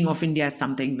thinking of India as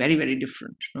something very, very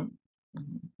different,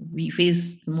 we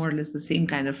face more or less the same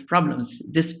kind of problems,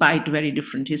 despite very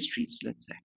different histories, let's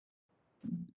say.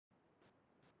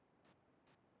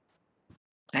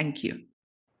 Thank you.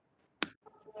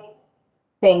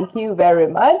 Thank you very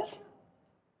much.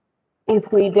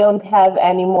 If we don't have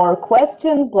any more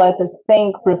questions, let us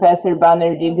thank Professor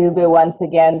Banerjee-Dube once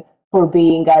again for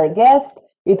being our guest.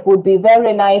 It would be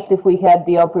very nice if we had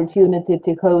the opportunity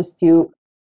to host you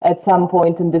at some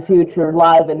point in the future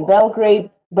live in Belgrade,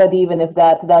 but even if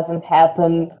that doesn't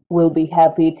happen, we'll be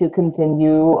happy to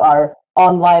continue our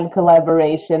online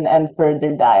collaboration and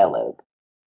further dialogue.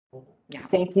 Yeah.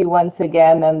 Thank you once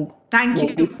again, and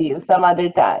maybe see you some other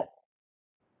time.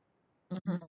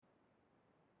 Mm-hmm.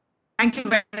 Thank you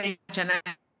very much. And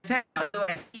I said, although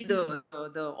I see the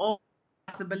all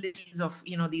possibilities of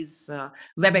these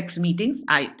WebEx meetings,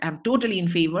 I am totally in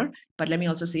favor. But let me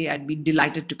also say, I'd be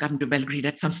delighted to come to Belgrade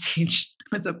at some stage.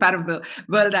 It's a part of the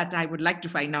world that I would like to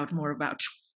find out more about.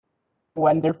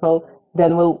 Wonderful.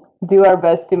 Then we'll do our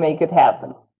best to make it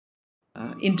happen.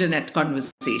 Internet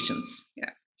conversations.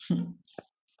 Yeah.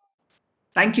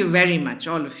 Thank you very much,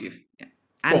 all of you. Yeah.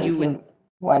 And Thank you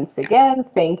once again.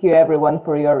 Thank you, everyone,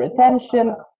 for your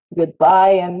attention.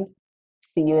 Goodbye, and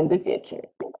see you in the future.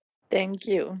 Thank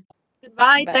you.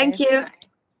 Goodbye. Thank you.